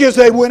 Because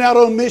they went out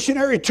on a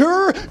missionary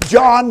tour.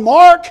 John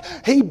Mark,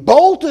 he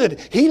bolted.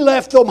 He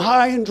left them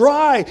high and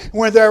dry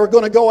when they were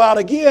going to go out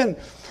again.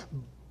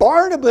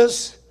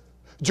 Barnabas,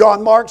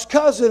 John Mark's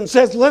cousin,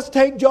 says, let's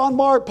take John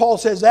Mark. Paul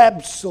says,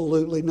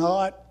 absolutely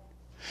not.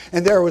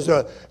 And there was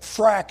a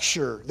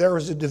fracture. There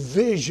was a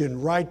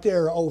division right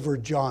there over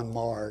John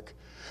Mark.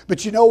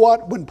 But you know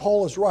what? When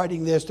Paul is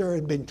writing this, there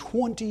had been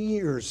 20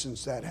 years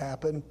since that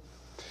happened.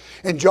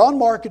 And John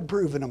Mark had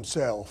proven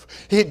himself.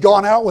 He had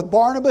gone out with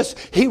Barnabas.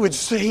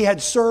 He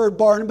had served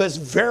Barnabas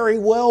very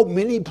well,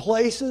 many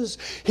places.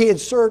 He had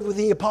served with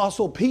the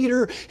Apostle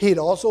Peter. He had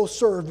also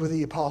served with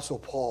the Apostle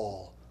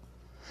Paul.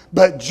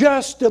 But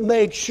just to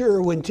make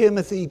sure, when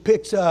Timothy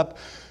picks up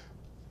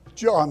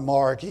John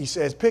Mark, he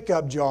says, pick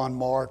up John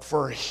Mark,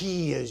 for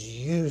he is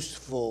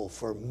useful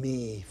for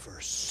me for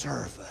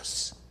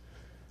service.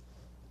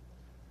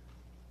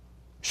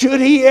 Should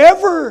he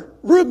ever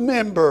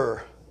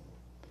remember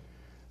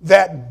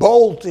that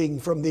bolting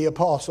from the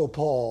Apostle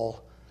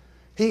Paul,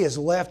 he is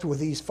left with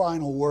these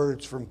final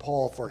words from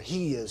Paul, for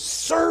he is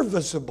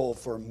serviceable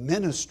for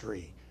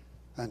ministry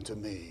unto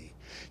me.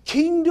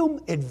 Kingdom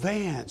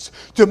advance,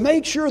 to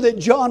make sure that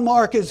John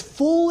Mark is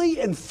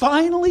fully and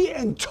finally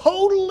and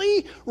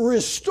totally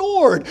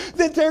restored,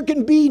 that there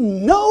can be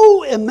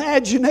no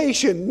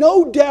imagination,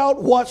 no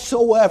doubt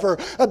whatsoever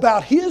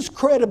about his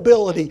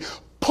credibility.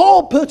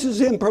 Paul puts his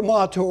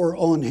imprimatur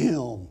on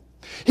him.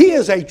 He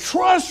is a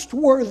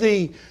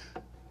trustworthy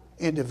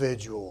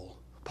individual.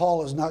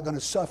 Paul is not going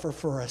to suffer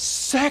for a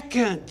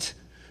second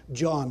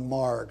John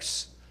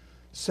Mark's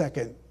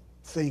second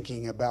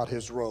thinking about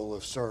his role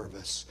of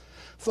service.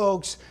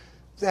 Folks,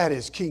 that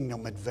is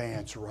kingdom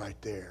advance right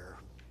there.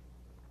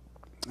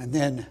 And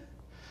then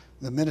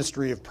the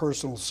ministry of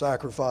personal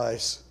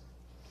sacrifice.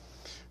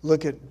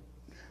 Look at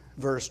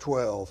verse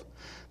 12.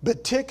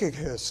 But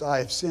Tychicus I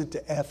have sent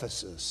to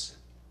Ephesus.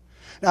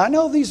 Now, I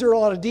know these are a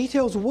lot of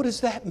details. What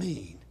does that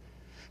mean?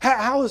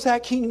 How is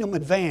that kingdom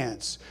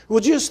advance? Well,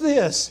 just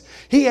this.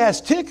 He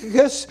has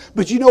Tychicus,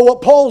 but you know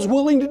what Paul's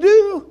willing to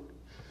do?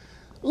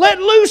 Let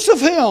loose of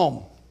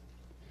him.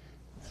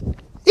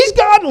 He's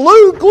got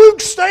Luke.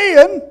 Luke's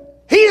staying.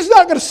 He's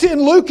not going to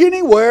send Luke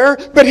anywhere.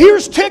 But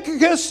here's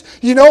Tychicus.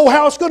 You know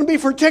how it's going to be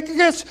for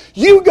Tychicus?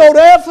 You go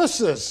to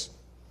Ephesus.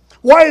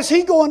 Why is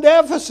he going to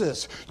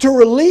Ephesus? To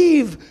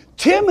relieve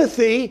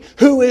Timothy,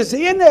 who is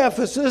in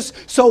Ephesus,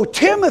 so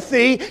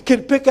Timothy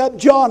can pick up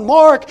John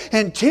Mark,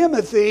 and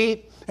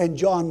Timothy and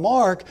John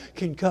Mark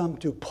can come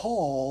to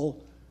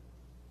Paul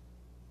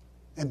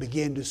and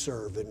begin to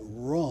serve in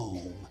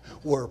Rome,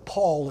 where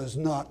Paul is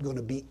not going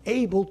to be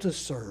able to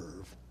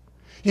serve.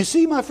 You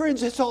see, my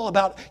friends, it's all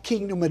about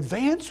kingdom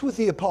advance with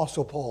the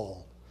Apostle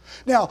Paul.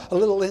 Now, a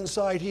little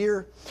insight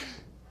here.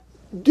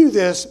 Do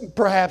this,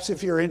 perhaps,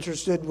 if you're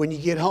interested when you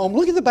get home.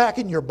 Look at the back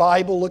in your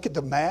Bible. Look at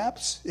the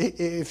maps,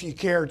 if you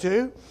care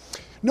to.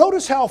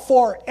 Notice how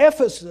far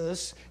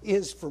Ephesus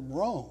is from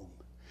Rome.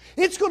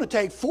 It's going to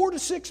take 4 to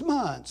 6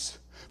 months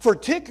for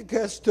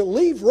Tychicus to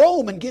leave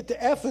Rome and get to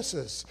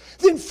Ephesus.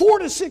 Then 4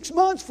 to 6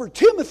 months for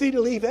Timothy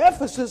to leave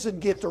Ephesus and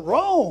get to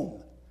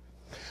Rome.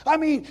 I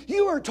mean,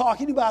 you are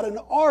talking about an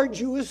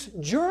arduous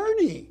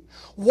journey.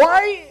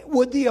 Why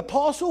would the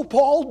Apostle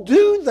Paul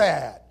do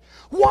that?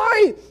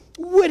 Why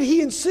would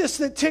he insist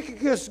that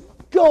Tychicus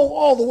go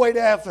all the way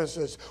to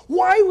Ephesus?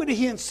 Why would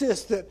he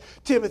insist that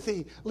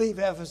Timothy leave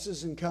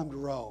Ephesus and come to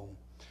Rome?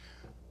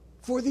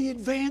 For the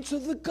advance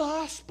of the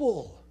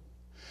gospel.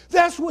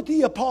 That's what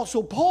the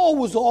Apostle Paul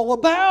was all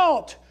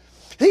about.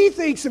 He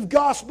thinks of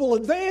gospel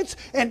advance,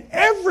 and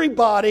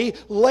everybody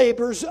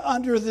labors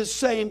under the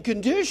same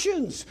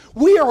conditions.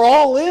 We are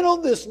all in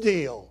on this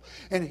deal.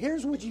 And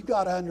here's what you've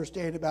got to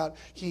understand about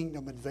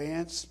kingdom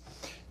advance.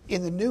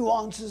 In the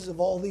nuances of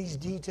all these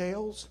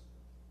details,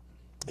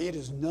 it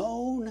is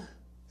known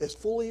as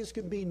fully as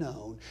can be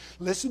known.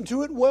 Listen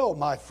to it well,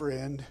 my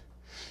friend.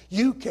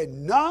 You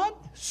cannot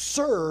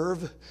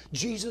serve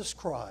Jesus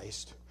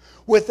Christ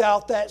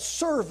without that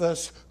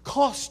service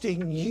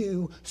costing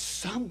you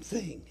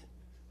something.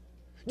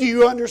 Do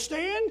you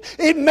understand?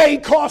 It may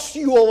cost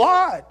you a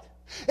lot.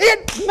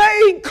 It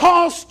may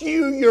cost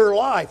you your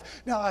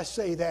life. Now, I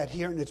say that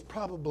here, and it's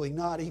probably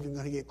not even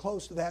going to get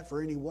close to that for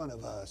any one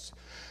of us.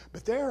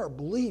 But there are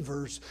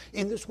believers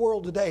in this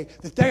world today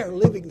that they are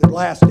living their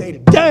last day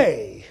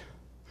today.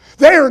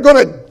 They are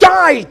going to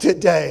die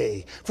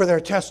today for their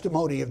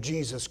testimony of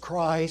Jesus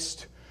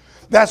Christ.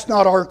 That's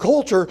not our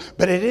culture,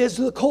 but it is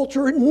the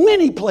culture in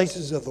many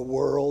places of the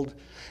world.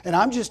 And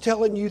I'm just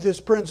telling you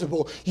this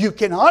principle. You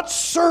cannot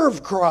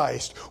serve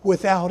Christ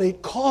without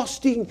it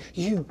costing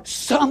you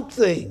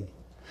something.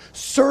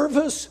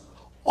 Service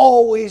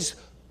always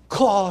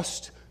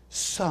costs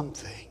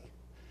something.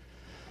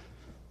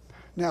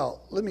 Now,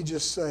 let me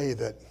just say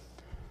that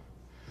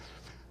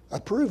a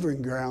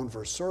proving ground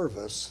for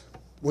service,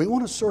 we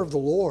want to serve the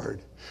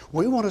Lord.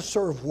 We want to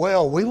serve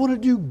well. We want to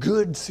do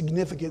good,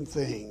 significant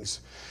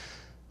things.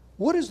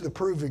 What is the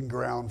proving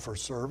ground for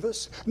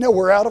service? No,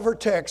 we're out of our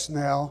text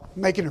now,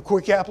 making a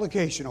quick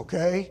application,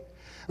 okay?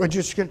 We're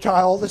just going to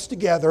tie all this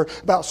together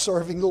about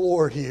serving the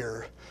Lord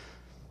here.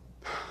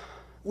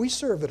 We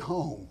serve at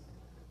home.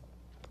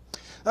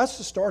 That's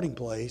the starting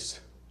place.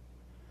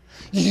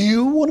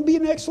 You want to be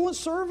an excellent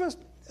servant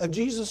of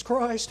Jesus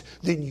Christ?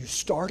 Then you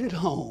start at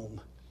home.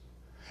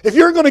 If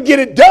you're going to get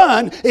it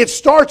done, it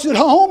starts at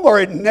home or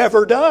it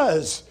never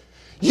does.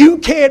 You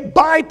can't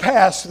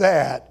bypass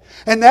that.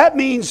 And that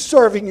means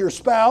serving your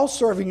spouse,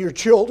 serving your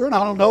children.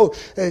 I don't know,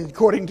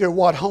 according to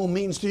what home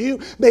means to you.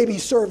 Maybe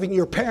serving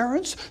your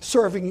parents,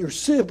 serving your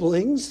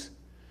siblings.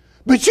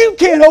 But you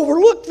can't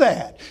overlook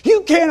that.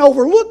 You can't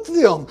overlook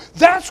them.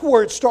 That's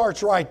where it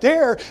starts right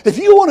there. If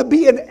you want to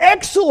be an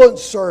excellent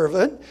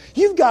servant,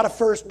 you've got to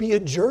first be a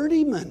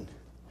journeyman.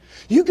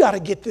 You've got to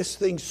get this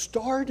thing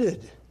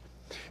started.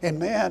 And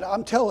man,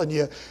 I'm telling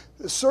you,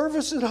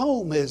 service at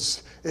home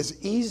is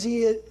as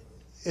easy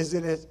as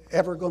it is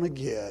ever going to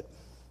get.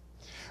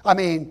 I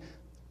mean,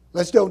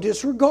 let's don't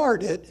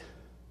disregard it.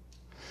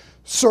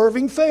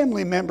 Serving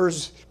family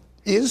members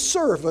is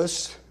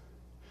service,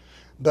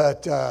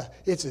 but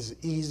it's as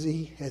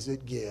easy as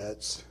it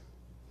gets.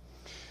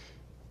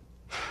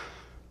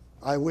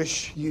 I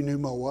wish you knew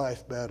my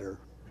wife better.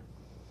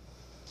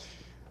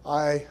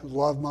 I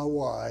love my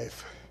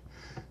wife.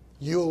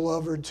 You'll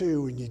love her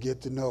too when you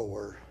get to know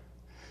her.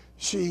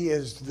 She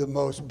is the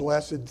most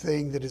blessed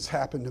thing that has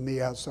happened to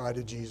me outside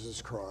of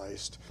Jesus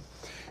Christ.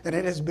 And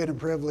it has been a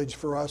privilege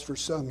for us for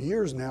some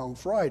years now on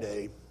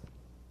Friday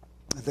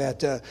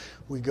that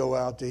we go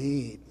out to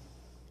eat.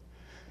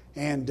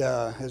 And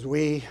as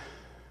we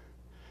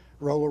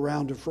roll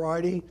around to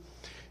Friday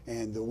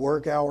and the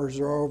work hours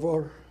are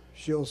over,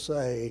 she'll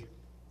say,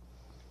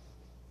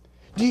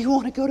 "Do you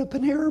want to go to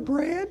Panera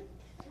Bread?"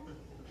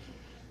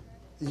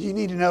 You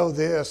need to know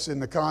this in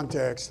the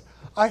context.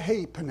 I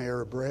hate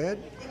Panera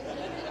Bread.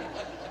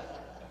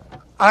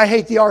 I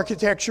hate the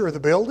architecture of the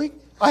building.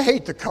 I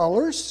hate the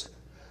colors.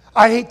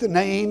 I hate the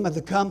name of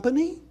the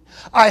company.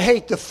 I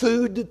hate the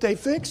food that they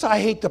fix. I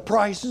hate the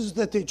prices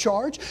that they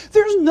charge.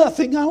 There's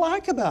nothing I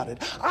like about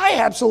it. I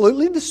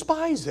absolutely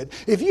despise it.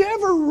 If you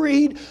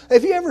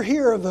ever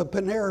hear of a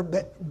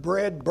Panera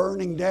Bread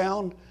burning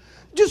down,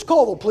 just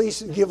call the police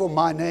and give them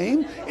my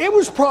name. It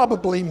was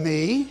probably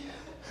me.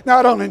 Now,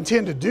 I don't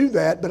intend to do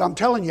that, but I'm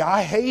telling you,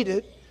 I hate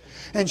it.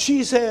 And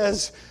she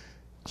says,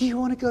 "Do you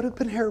want to go to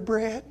Panera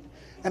Bread?"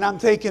 And I'm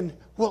thinking,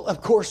 well,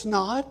 of course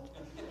not.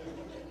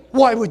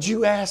 Why would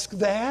you ask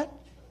that?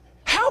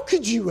 How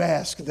could you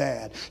ask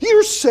that?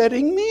 You're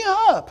setting me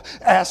up,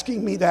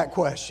 asking me that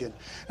question.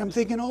 I'm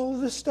thinking all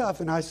of this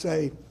stuff, and I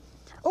say,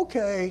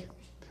 okay.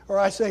 Or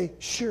I say,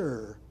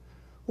 sure.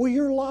 Well,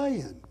 you're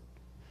lying.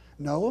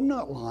 No, I'm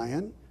not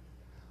lying.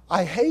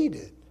 I hate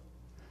it.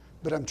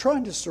 But I'm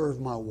trying to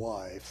serve my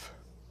wife.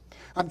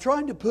 I'm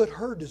trying to put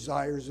her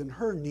desires and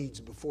her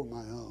needs before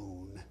my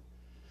own.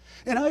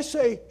 And I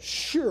say,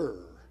 sure.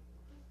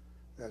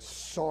 That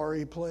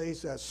sorry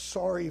place, that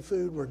sorry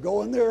food, we're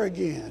going there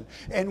again.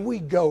 And we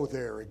go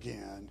there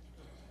again.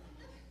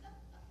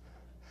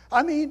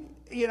 I mean,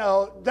 you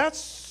know,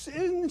 it's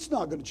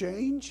not going to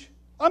change.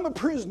 I'm a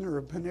prisoner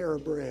of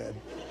Panera Bread.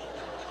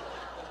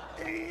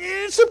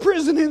 It's a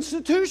prison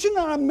institution.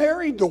 I'm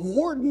married to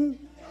warden.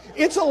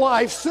 It's a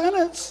life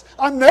sentence.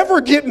 I'm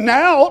never getting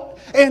out.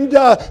 And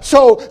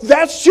so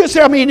that's just,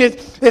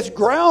 it's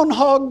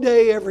Groundhog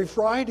Day every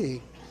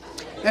Friday.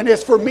 And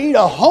it's for me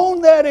to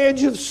hone that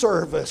edge of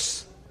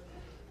service.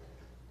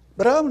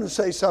 But I'm going to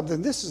say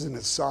something. This is an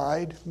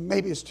aside.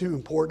 Maybe it's too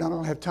important. I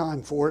don't have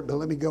time for it, but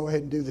let me go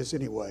ahead and do this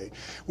anyway.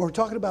 When we're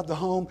talking about the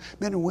home,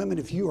 men and women,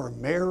 if you are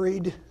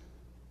married,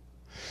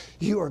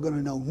 you are going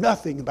to know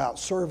nothing about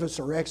service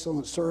or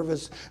excellent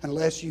service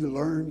unless you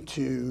learn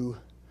to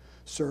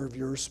serve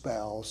your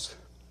spouse.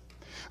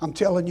 I'm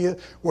telling you,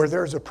 where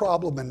there's a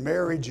problem in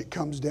marriage, it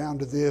comes down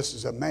to this: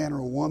 is a man or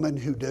a woman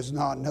who does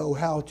not know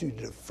how to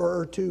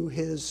defer to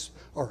his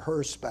or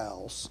her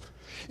spouse.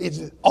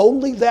 It's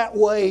only that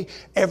way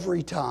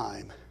every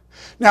time.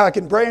 Now, I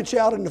can branch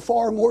out into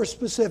far more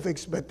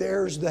specifics, but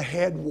there's the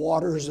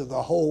headwaters of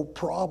the whole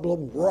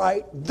problem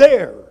right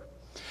there.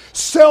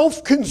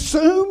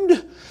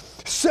 Self-consumed,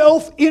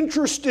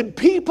 self-interested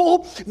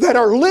people that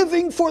are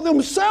living for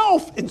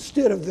themselves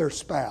instead of their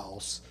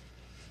spouse.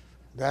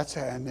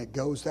 And it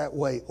goes that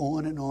way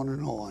on and on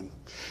and on.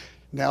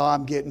 Now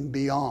I'm getting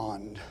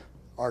beyond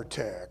our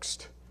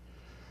text.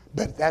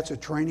 But that's a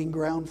training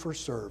ground for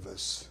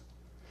service.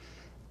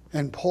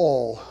 And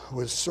Paul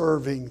was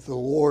serving the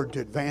Lord to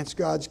advance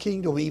God's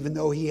kingdom, even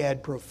though he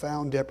had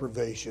profound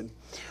deprivation,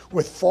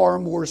 with far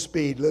more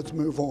speed. Let's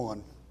move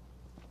on.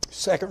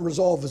 Second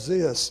resolve is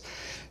this: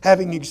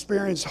 having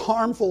experienced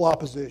harmful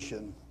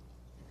opposition,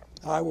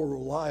 I will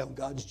rely on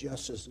God's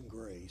justice and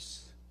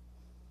grace.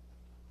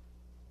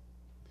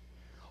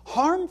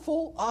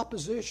 Harmful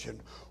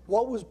opposition.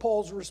 What was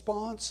Paul's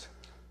response?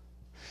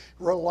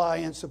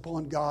 Reliance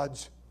upon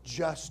God's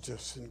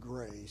justice and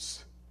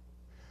grace.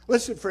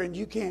 Listen, friend,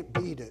 you can't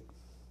beat it.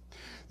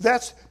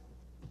 That's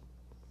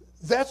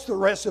the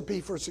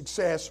recipe for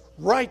success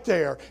right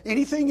there.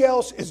 Anything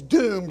else is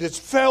doomed. It's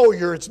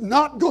failure. It's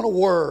not going to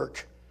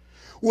work.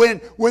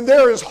 When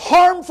there is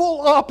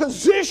harmful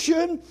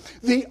opposition,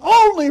 the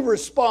only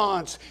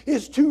response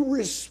is to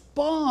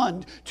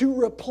respond, to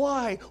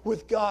reply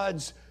with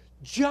God's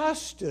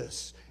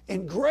justice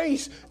and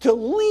grace, to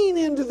lean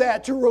into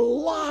that, to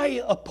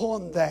rely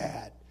upon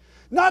that.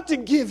 Not to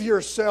give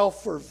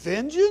yourself for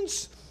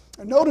vengeance.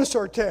 Notice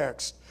our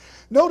text.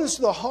 Notice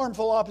the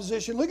harmful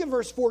opposition. Look at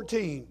verse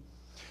 14.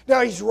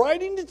 Now he's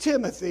writing to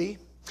Timothy,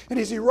 and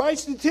as he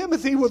writes to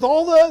Timothy with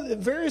all the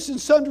various and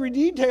sundry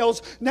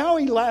details, now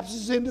he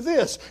lapses into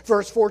this.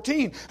 Verse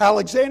 14,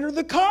 Alexander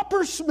the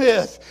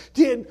coppersmith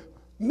did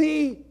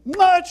me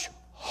much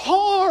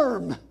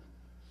harm.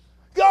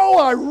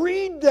 I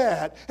read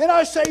that and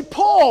I say,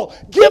 Paul,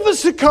 give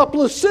us a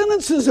couple of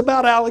sentences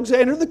about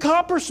Alexander the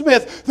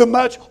coppersmith, the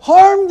much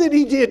harm that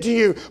he did to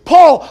you.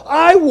 Paul,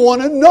 I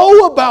want to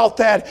know about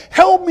that.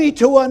 Help me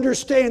to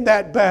understand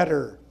that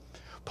better.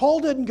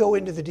 Paul doesn't go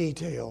into the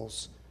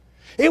details.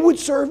 It would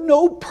serve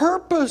no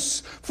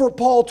purpose for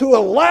Paul to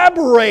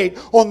elaborate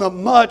on the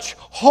much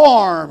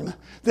harm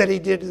that he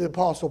did to the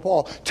Apostle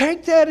Paul.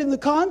 Take that in the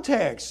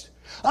context.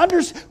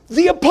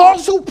 The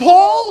Apostle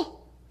Paul?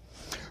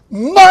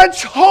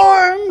 Much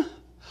harm?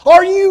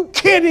 Are you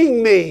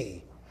kidding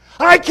me?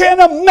 I can't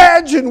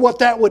imagine what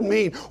that would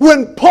mean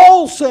when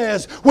Paul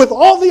says, with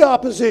all the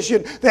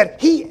opposition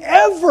that he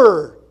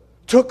ever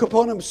took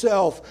upon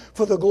himself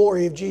for the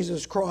glory of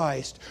Jesus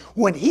Christ.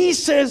 When he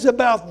says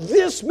about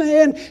this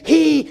man,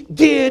 he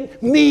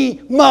did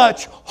me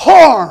much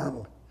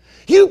harm.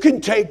 You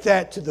can take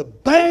that to the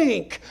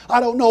bank.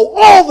 I don't know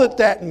all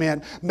that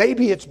meant.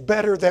 Maybe it's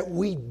better that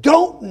we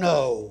don't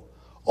know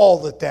all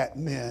that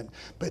meant.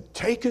 But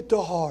take it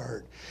to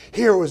heart.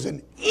 Here was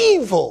an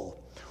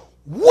evil,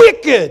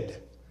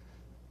 wicked,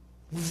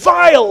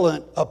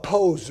 violent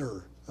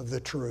opposer of the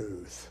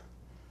truth.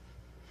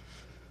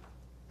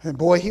 And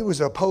boy, he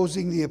was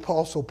opposing the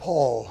Apostle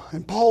Paul.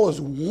 And Paul is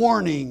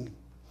warning.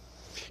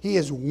 He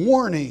is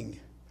warning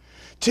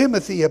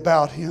Timothy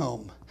about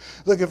him.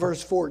 Look at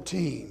verse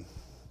 14.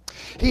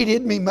 He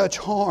did me much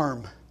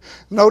harm.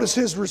 Notice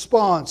his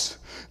response.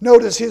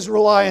 Notice his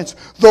reliance.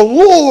 The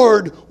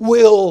Lord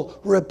will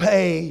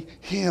repay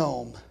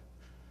him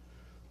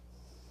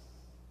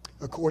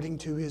according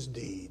to his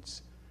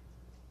deeds.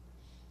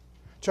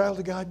 Child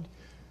of God,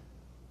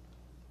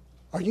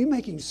 are you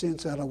making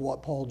sense out of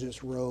what Paul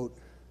just wrote?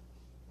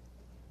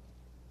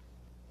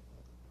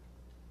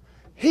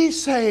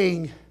 He's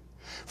saying,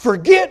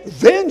 forget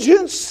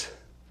vengeance.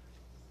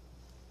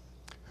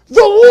 The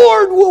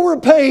Lord will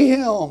repay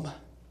him.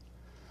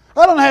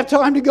 I don't have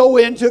time to go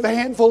into the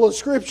handful of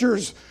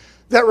scriptures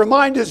that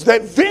remind us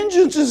that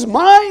vengeance is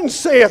mine,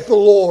 saith the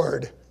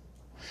Lord.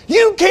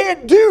 You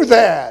can't do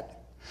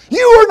that.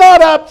 You are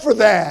not up for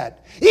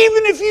that.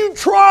 Even if you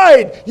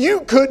tried,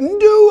 you couldn't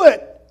do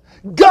it.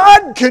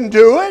 God can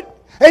do it,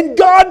 and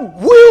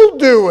God will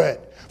do it.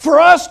 For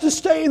us to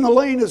stay in the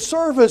lane of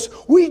service,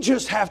 we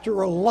just have to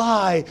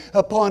rely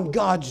upon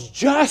God's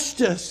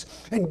justice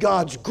and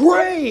God's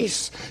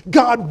grace.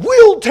 God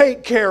will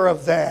take care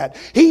of that.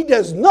 He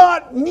does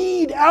not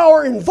need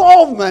our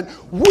involvement.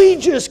 We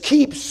just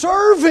keep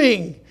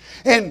serving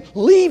and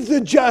leave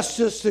the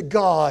justice to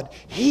God.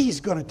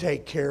 He's going to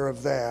take care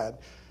of that.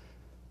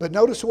 But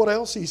notice what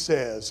else he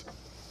says.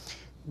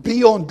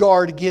 Be on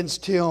guard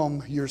against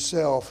him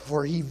yourself,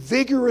 for he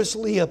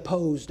vigorously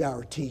opposed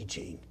our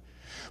teaching.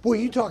 Well,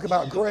 you talk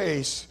about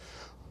grace.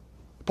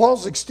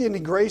 Paul's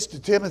extending grace to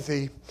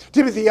Timothy.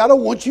 Timothy, I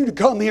don't want you to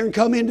come here and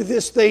come into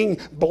this thing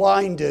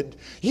blinded.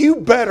 You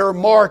better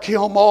mark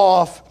him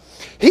off.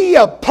 He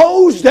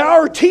opposed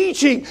our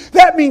teaching.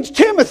 That means,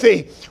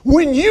 Timothy,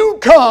 when you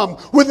come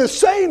with the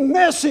same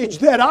message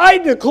that I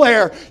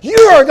declare, you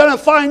are going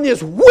to find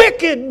this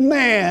wicked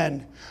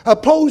man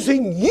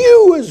opposing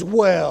you as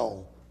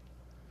well.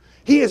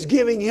 He is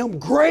giving him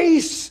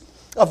grace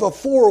of a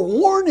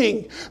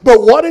forewarning.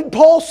 But what did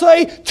Paul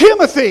say?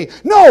 Timothy,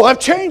 no, I've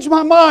changed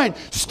my mind.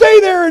 Stay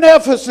there in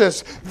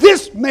Ephesus.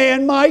 This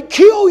man might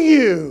kill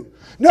you.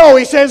 No,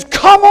 he says,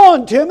 come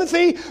on,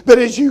 Timothy. But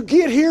as you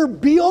get here,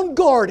 be on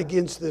guard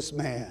against this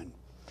man.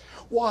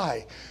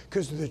 Why?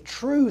 Because the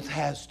truth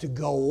has to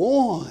go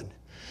on.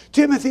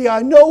 Timothy,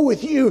 I know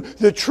with you,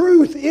 the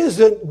truth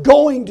isn't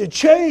going to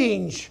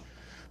change.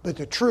 But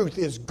the truth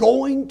is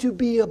going to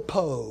be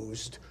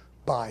opposed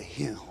by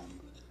him.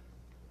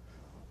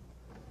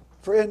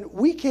 Friend,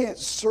 we can't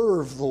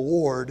serve the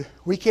Lord.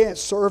 We can't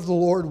serve the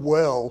Lord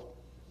well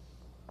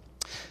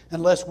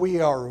unless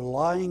we are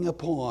relying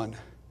upon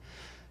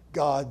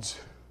God's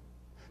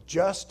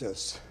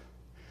justice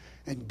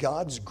and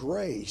God's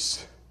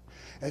grace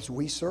as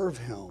we serve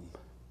Him.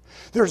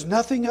 There's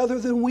nothing other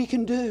than we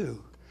can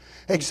do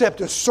except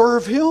to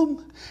serve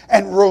Him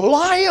and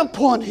rely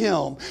upon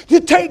Him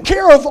to take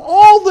care of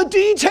all the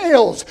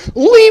details.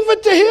 Leave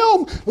it to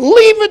Him.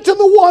 Leave it to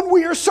the one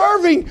we are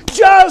serving.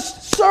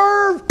 Just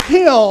serve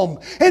Him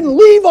and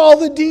leave all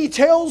the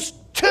details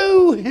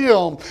to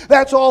Him.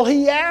 That's all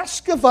He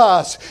asks of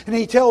us. And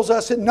He tells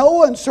us in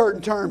no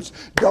uncertain terms,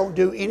 don't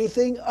do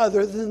anything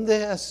other than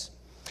this.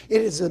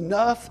 It is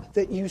enough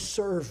that you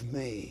serve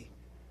me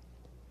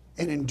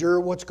and endure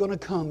what's going to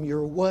come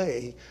your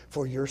way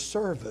for your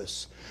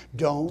service.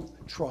 Don't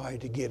try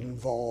to get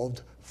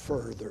involved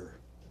further.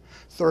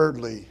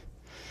 Thirdly,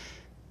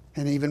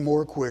 and even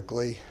more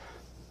quickly,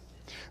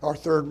 our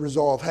third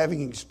resolve,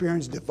 having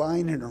experienced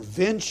divine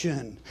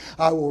intervention,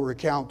 I will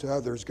recount to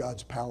others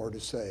God's power to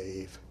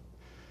save.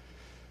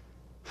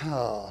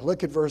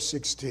 Look at verse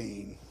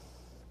 16.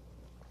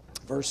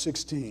 Verse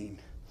 16.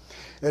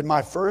 At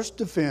my first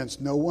defense,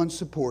 no one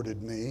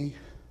supported me,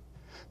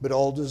 but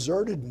all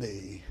deserted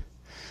me.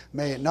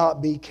 May it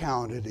not be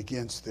counted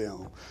against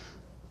them.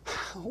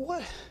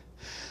 What?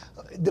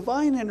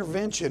 Divine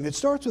intervention. It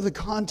starts with the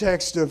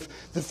context of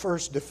the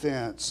first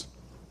defense.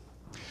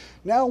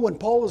 Now, when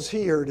Paul is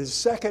here at his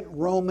second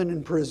Roman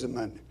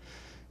imprisonment,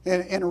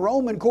 in a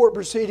Roman court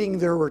proceeding,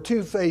 there were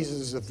two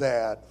phases of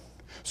that.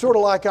 Sort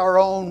of like our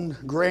own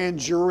grand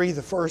jury,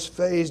 the first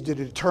phase to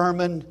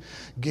determine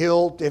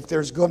guilt, if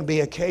there's going to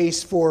be a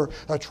case for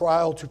a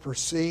trial to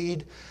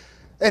proceed.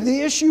 And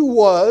the issue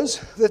was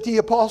that the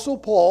Apostle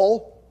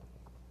Paul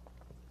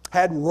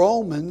had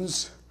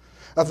Romans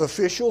of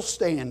official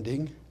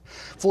standing.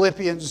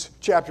 Philippians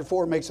chapter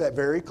 4 makes that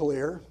very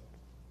clear.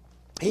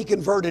 He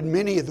converted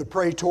many of the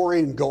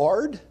Praetorian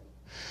Guard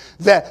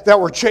that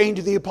were chained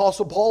to the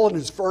Apostle Paul in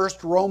his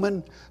first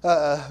Roman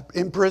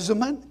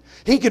imprisonment.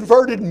 He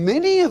converted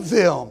many of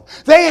them.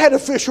 They had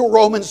official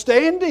Roman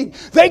standing.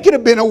 They could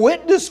have been a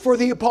witness for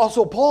the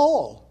Apostle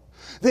Paul.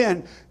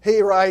 Then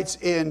he writes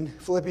in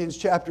Philippians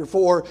chapter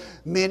 4,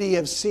 many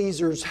of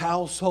Caesar's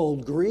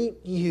household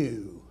greet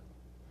you.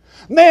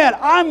 Man,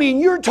 I mean,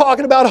 you're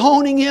talking about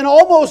honing in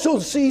almost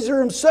on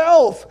Caesar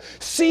himself.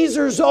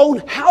 Caesar's own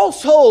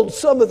household,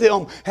 some of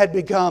them had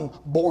become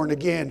born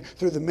again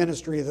through the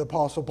ministry of the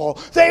Apostle Paul.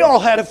 They all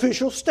had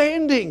official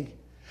standing.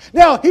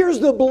 Now,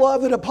 here's the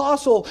beloved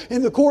apostle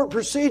in the court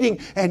proceeding,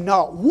 and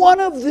not one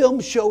of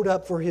them showed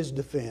up for his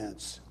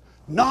defense.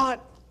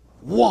 Not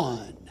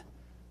one.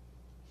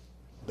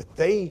 But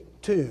they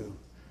too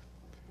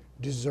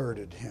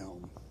deserted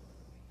him.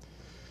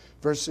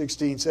 Verse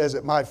 16 says,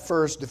 at my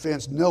first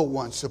defense no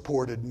one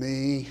supported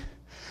me,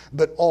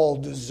 but all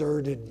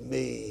deserted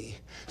me.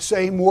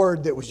 Same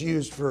word that was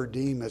used for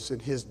Demas in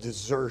his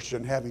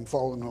desertion, having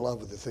fallen in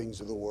love with the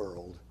things of the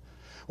world.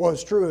 What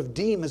was true of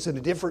Demas in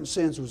a different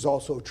sense was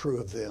also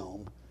true of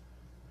them.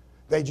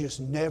 They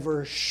just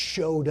never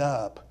showed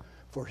up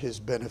for his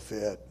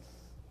benefit.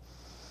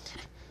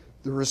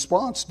 The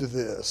response to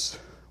this,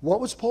 what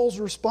was Paul's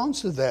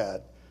response to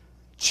that?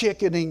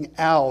 Chickening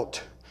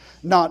out,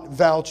 not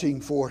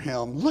vouching for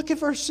him. Look at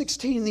verse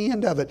 16, the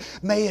end of it.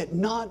 May it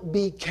not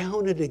be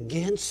counted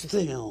against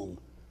them.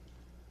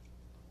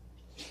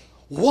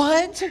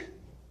 What?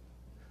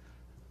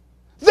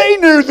 They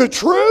knew the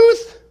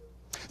truth.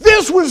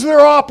 This was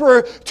their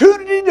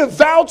opportunity to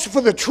vouch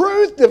for the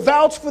truth, to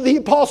vouch for the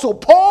Apostle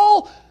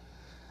Paul.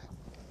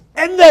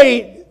 And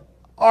they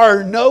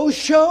are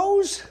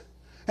no-shows.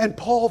 And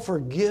Paul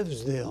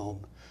forgives them.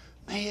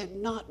 May it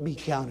not be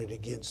counted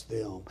against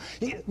them.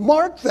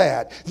 Mark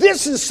that.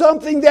 This is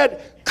something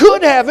that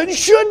could have and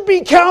should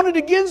be counted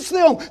against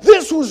them.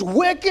 This was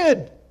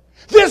wicked.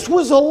 This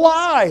was a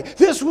lie.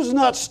 This was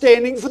not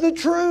standing for the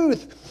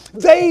truth.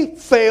 They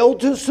failed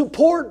to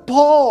support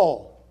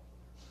Paul.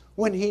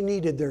 when he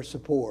needed their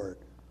support.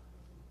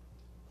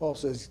 Paul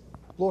says,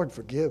 Lord,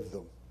 forgive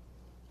them.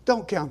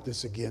 Don't count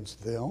this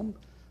against them.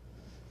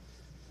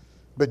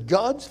 But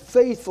God's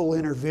faithful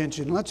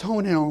intervention, let's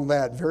hone in on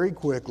that very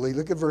quickly.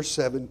 Look at verse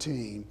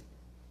 17.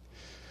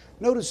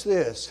 Notice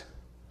this,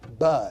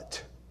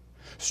 but,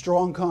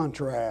 strong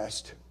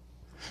contrast.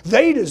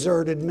 They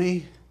deserted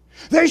me.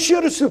 They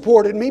should have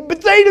supported me,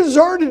 but they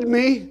deserted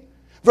me.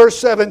 Verse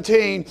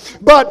 17,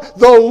 but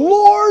the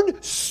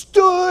Lord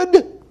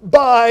stood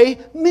by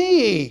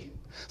me.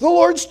 The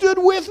Lord stood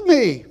with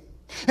me.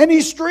 And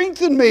He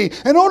strengthened me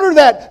in order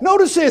that,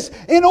 notice this,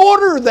 in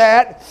order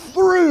that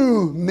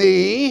through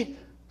me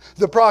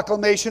the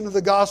proclamation of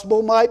the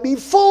gospel might be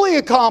fully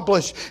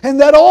accomplished, and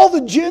that all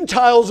the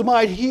Gentiles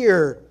might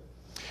hear.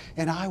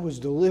 And I was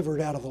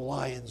delivered out of the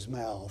lion's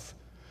mouth.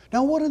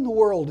 Now what in the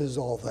world is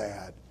all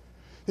that?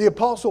 The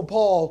Apostle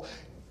Paul,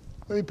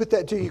 let me put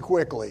that to you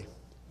quickly.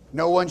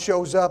 No one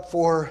shows up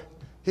for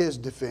his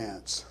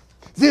defense.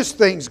 This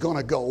thing's going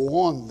to go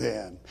on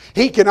then.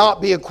 He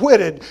cannot be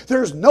acquitted.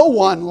 There's no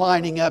one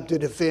lining up to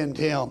defend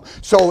him.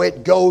 So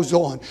it goes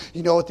on.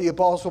 You know what the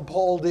Apostle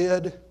Paul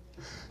did?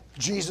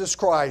 Jesus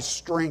Christ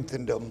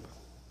strengthened him.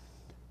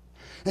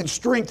 And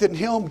strengthened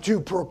him to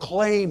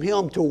proclaim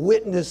him, to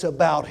witness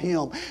about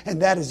him.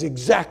 And that is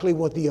exactly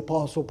what the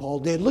Apostle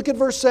Paul did. Look at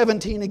verse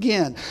 17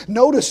 again.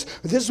 Notice,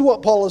 this is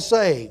what Paul is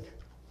saying.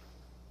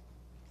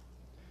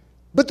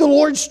 But the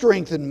Lord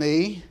strengthened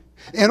me,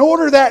 in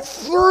order that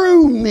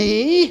through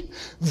me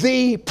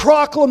the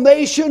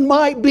proclamation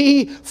might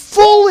be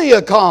fully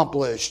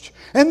accomplished,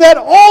 and that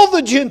all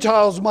the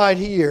Gentiles might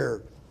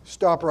hear.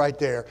 Stop right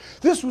there.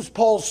 This was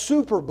Paul's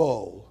Super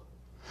Bowl.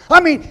 I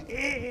mean,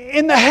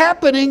 in the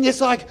happening,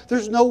 it's like,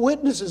 there's no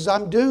witnesses.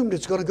 I'm doomed.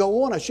 It's going to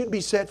go on. I should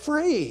be set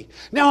free.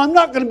 Now, I'm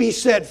not going to be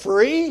set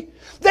free.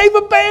 They've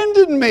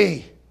abandoned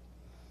me.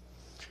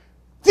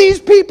 These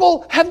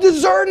people have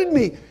deserted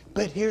me.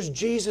 But here's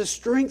Jesus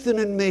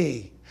strengthening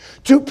me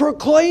to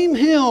proclaim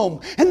Him.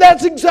 And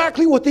that's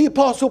exactly what the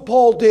Apostle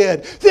Paul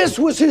did. This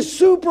was his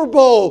Super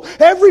Bowl.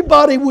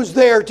 Everybody was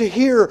there to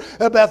hear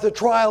about the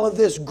trial of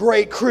this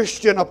great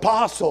Christian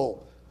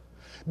apostle,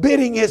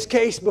 bidding his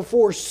case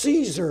before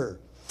Caesar.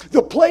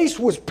 The place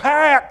was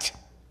packed.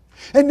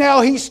 And now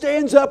he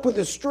stands up with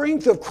the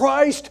strength of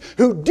Christ,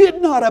 who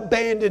did not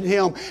abandon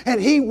him. And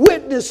he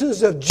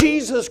witnesses of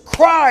Jesus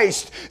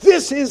Christ.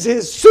 This is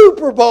his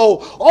Super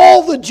Bowl.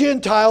 All the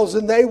Gentiles,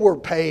 and they were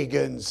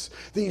pagans,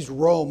 these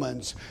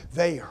Romans,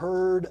 they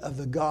heard of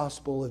the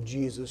gospel of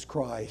Jesus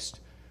Christ.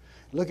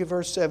 Look at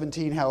verse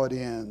 17, how it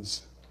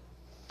ends.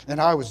 And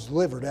I was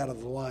delivered out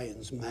of the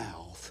lion's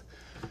mouth.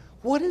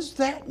 What does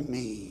that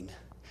mean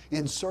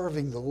in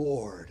serving the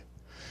Lord?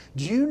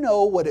 Do you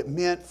know what it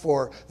meant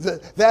for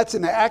that's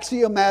an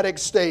axiomatic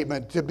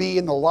statement. To be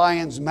in the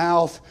lion's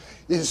mouth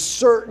is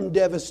certain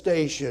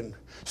devastation,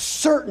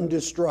 certain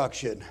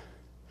destruction.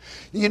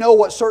 You know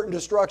what certain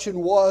destruction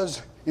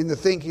was in the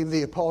thinking of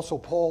the Apostle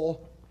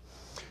Paul?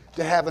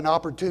 To have an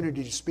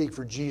opportunity to speak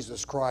for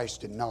Jesus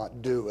Christ and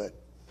not do it.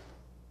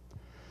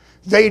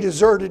 They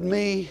deserted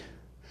me.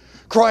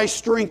 Christ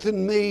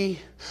strengthened me.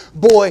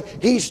 Boy,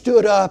 he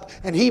stood up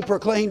and he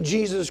proclaimed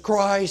Jesus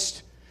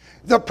Christ.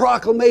 The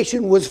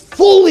proclamation was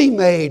fully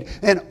made,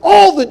 and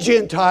all the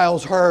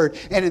Gentiles heard,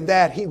 and in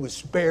that he was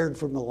spared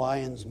from the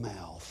lion's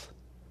mouth.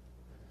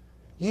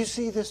 You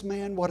see this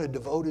man, what a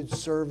devoted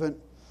servant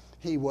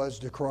he was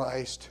to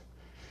Christ.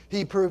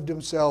 He proved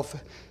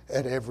himself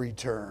at every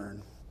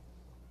turn.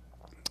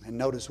 And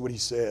notice what he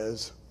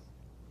says.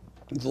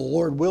 The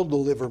Lord will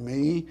deliver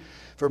me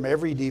from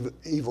every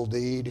evil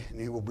deed,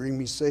 and He will bring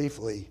me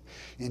safely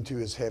into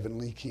His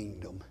heavenly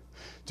kingdom.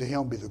 To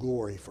Him be the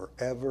glory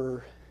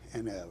forever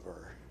and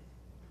ever.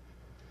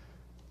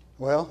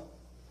 Well,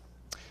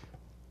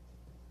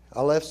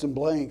 I left some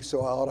blanks,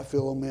 so I ought to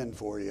fill them in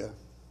for you.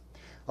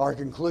 Our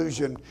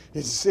conclusion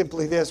is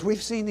simply this.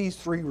 We've seen these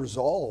three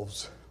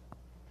resolves.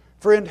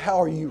 Friend,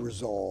 how are you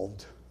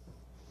resolved?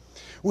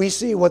 We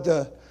see what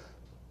the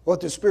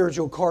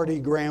spiritual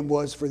cardiogram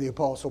was for the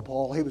Apostle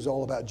Paul. He was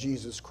all about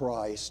Jesus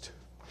Christ,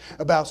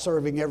 about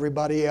serving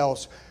everybody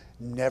else,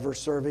 never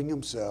serving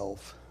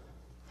himself.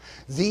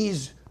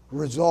 These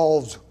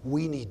resolves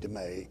we need to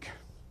make.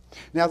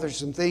 Now there's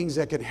some things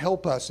that can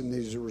help us in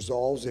these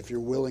resolves if you're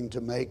willing to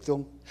make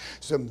them.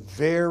 Some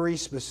very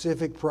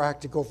specific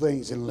practical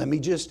things. And let me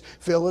just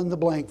fill in the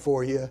blank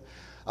for you.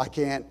 I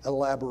can't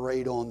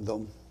elaborate on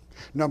them.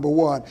 Number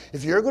one,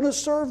 if you're going to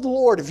serve the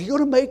Lord, if you're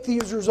going to make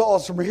these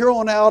resolves from here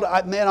on out,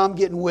 I'm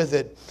getting with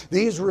it.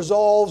 These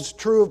resolves,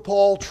 true of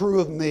Paul, true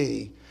of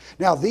me.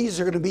 Now, these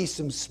are going to be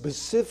some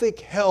specific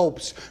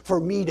helps for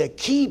me to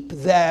keep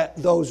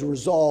those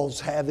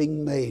resolves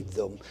having made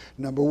them.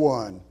 Number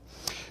one,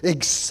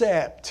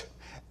 accept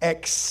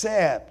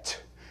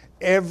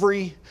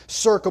every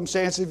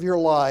circumstance of your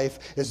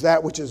life as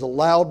that which is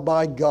allowed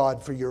by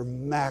God for your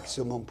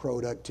maximum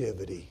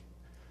productivity.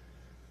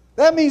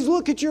 That means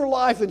look at your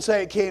life and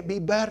say it can't be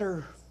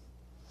better.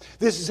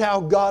 This is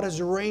how God has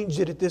arranged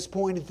it at this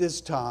point, at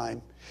this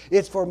time.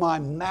 It's for my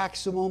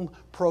maximum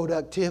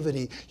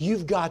productivity.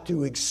 You've got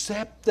to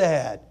accept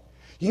that.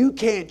 You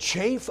can't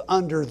chafe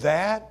under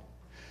that.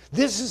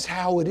 This is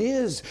how it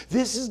is.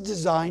 This is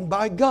designed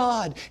by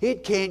God.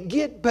 It can't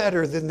get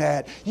better than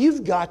that.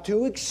 You've got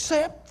to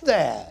accept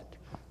that.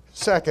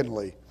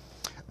 Secondly,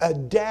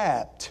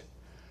 adapt.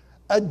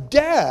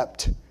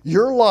 Adapt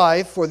your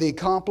life for the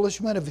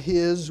accomplishment of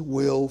His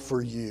will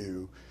for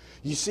you.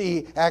 You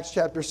see, Acts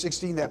chapter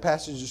 16, that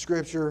passage of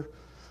Scripture,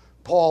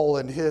 Paul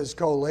and his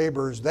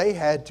co-laborers, they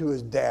had to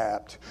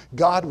adapt.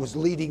 God was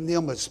leading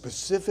them a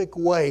specific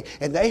way,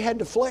 and they had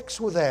to flex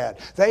with that.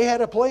 They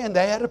had a plan.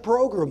 They had a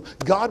program.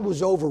 God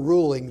was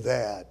overruling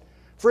that.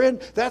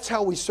 Friend, that's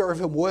how we serve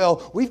Him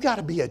well. We've got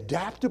to be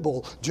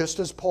adaptable, just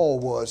as Paul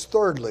was.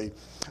 Thirdly,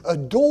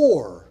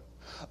 adore.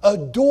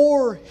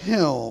 Adore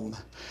Him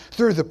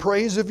through the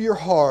praise of your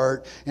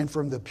heart and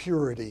from the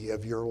purity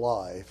of your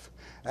life.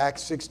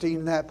 Acts 16,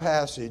 in that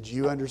passage,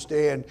 you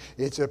understand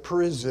it's a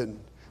prison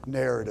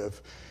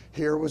narrative.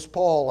 Here was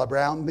Paul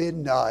around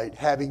midnight,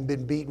 having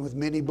been beaten with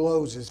many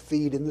blows, his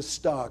feet in the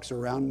stocks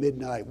around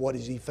midnight. What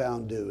is he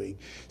found doing?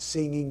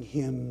 Singing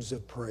hymns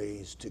of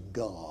praise to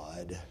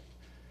God.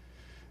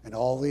 And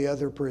all the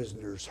other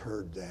prisoners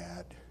heard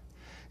that.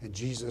 And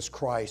Jesus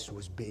Christ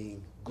was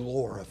being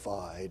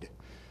glorified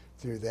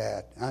through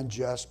that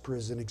unjust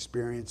prison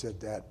experience at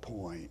that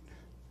point.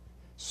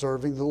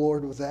 Serving the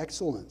Lord with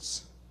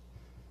excellence.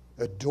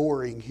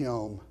 Adoring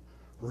Him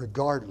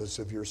regardless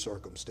of your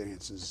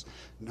circumstances.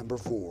 Number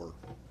 4,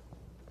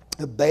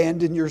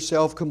 abandon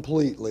yourself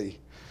completely.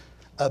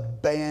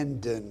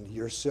 Abandon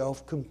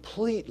yourself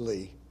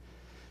completely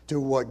to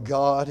what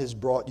God has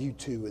brought you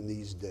to in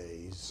these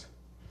days.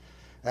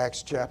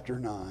 Acts chapter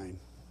 9.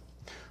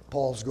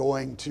 Paul's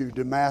going to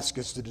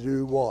Damascus to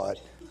do what?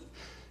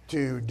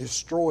 To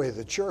destroy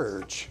the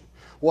church.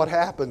 What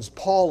happens?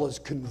 Paul is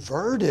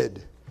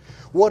converted.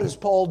 What does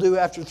Paul do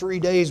after 3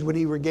 days when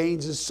he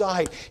regains his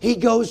sight? He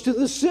goes to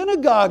the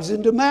synagogues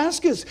in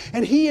Damascus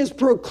and he is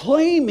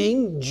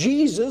proclaiming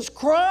Jesus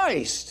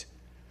Christ.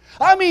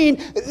 I mean,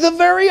 the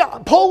very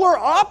polar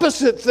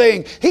opposite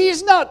thing.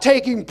 He's not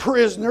taking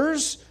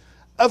prisoners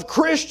of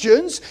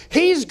Christians.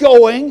 He's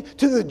going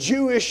to the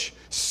Jewish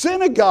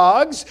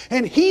synagogues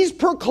and he's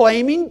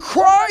proclaiming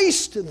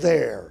Christ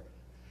there.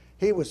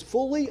 He was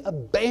fully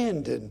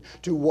abandoned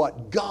to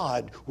what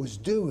God was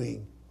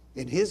doing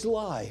in his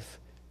life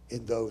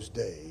in those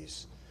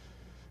days.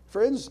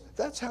 Friends,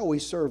 that's how we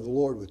serve the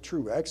Lord with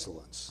true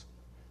excellence,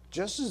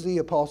 just as the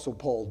Apostle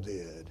Paul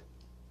did.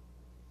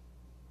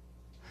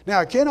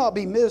 Now, it cannot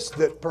be missed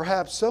that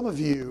perhaps some of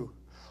you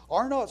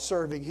are not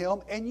serving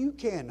Him, and you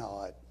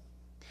cannot.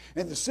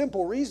 And the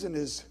simple reason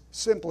is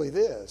simply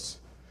this: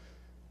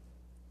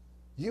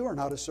 you are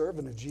not a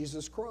servant of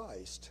Jesus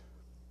Christ,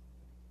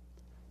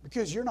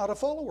 because you're not a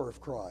follower of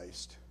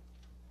Christ.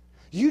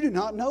 You do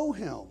not know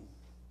Him.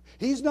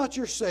 He's not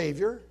your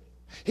Savior.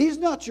 He's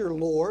not your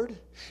Lord.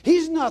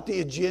 He's not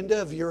the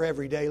agenda of your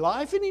everyday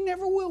life, and He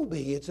never will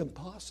be. It's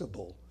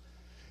impossible.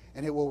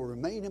 And it will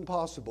remain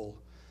impossible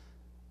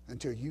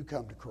until you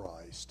come to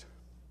Christ.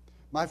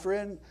 My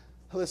friend,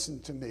 listen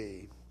to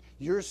me.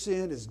 Your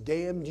sin has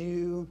damned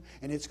you,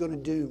 and it's going to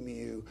doom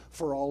you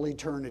for all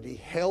eternity.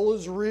 Hell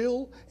is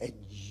real, and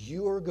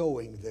you are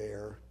going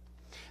there.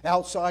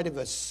 Outside of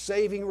a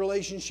saving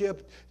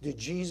relationship to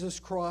Jesus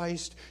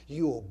Christ,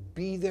 you will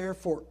be there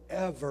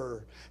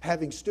forever,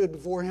 having stood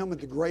before Him at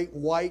the great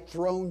white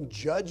throne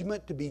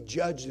judgment to be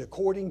judged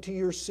according to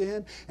your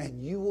sin, and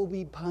you will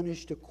be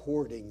punished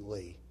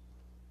accordingly.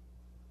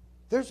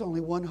 There's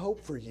only one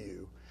hope for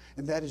you,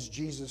 and that is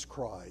Jesus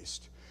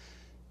Christ.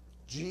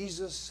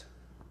 Jesus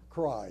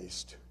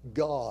Christ,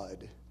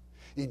 God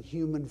in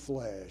human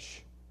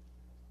flesh.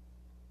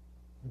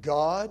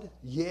 God,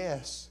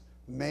 yes.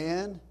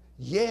 Man,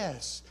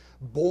 yes,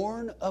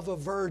 born of a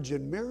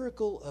virgin,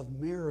 miracle of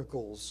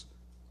miracles,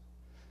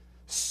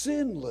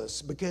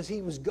 sinless because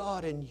He was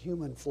God in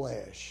human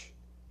flesh.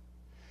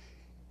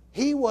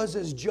 He was,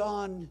 as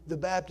John the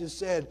Baptist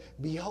said,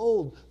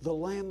 behold, the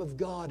Lamb of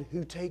God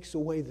who takes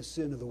away the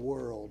sin of the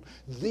world.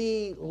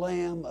 The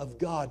Lamb of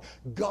God.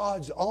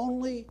 God's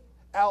only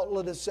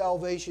outlet of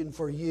salvation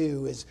for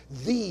you is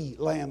the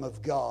Lamb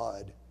of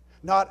God.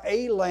 Not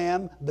a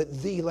lamb,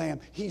 but the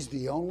Lamb. He's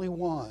the only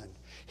one.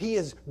 He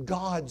is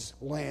God's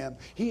Lamb.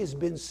 He has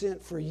been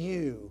sent for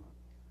you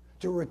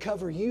to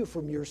recover you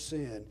from your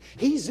sin.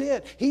 He's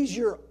it. He's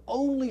your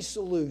only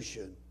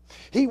solution.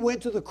 He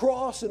went to the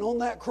cross, and on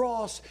that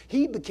cross,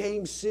 He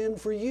became sin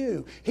for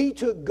you. He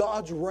took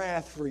God's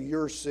wrath for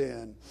your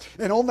sin.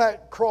 And on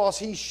that cross,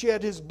 He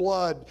shed His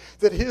blood,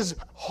 that His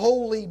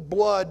holy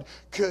blood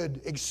could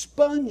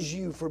expunge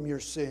you from your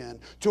sin,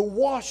 to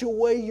wash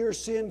away your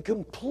sin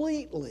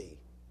completely.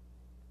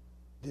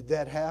 Did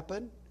that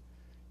happen?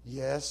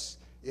 Yes,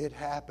 it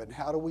happened.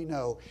 How do we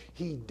know?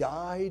 He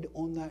died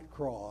on that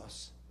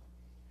cross.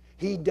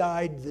 He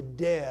died the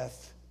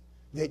death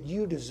that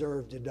you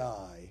deserve to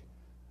die,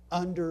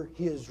 under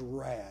His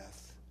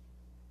wrath.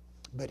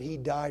 But He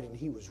died and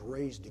He was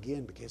raised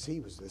again because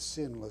He was the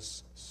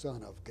sinless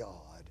Son of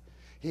God.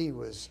 He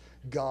was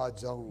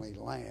God's only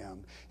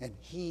Lamb, and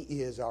He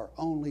is our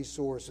only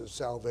source of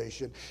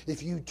salvation.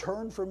 If you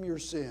turn from your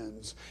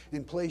sins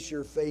and place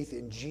your faith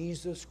in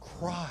Jesus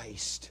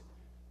Christ,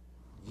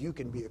 you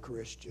can be a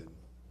Christian.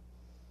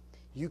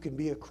 You can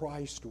be a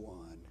Christ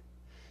one.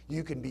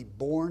 You can be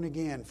born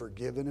again,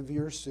 forgiven of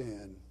your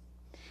sin,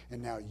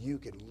 and now you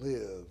can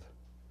live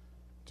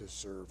to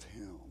serve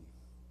Him.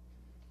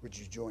 Would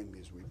you join me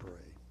as we pray?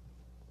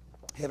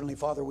 Heavenly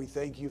Father, we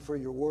thank You for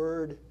Your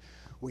word.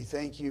 We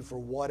thank You for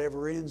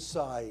whatever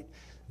insight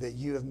that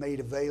You have made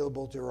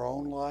available to our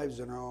own lives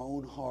and our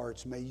own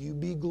hearts. May You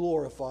be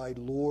glorified,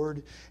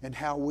 Lord, in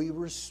how we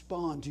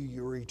respond to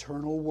Your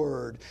eternal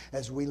word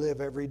as we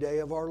live every day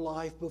of our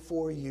life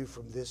before You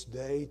from this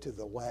day to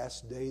the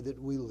last day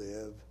that we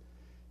live.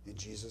 In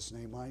Jesus'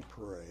 name I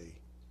pray.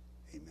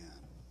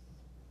 Amen.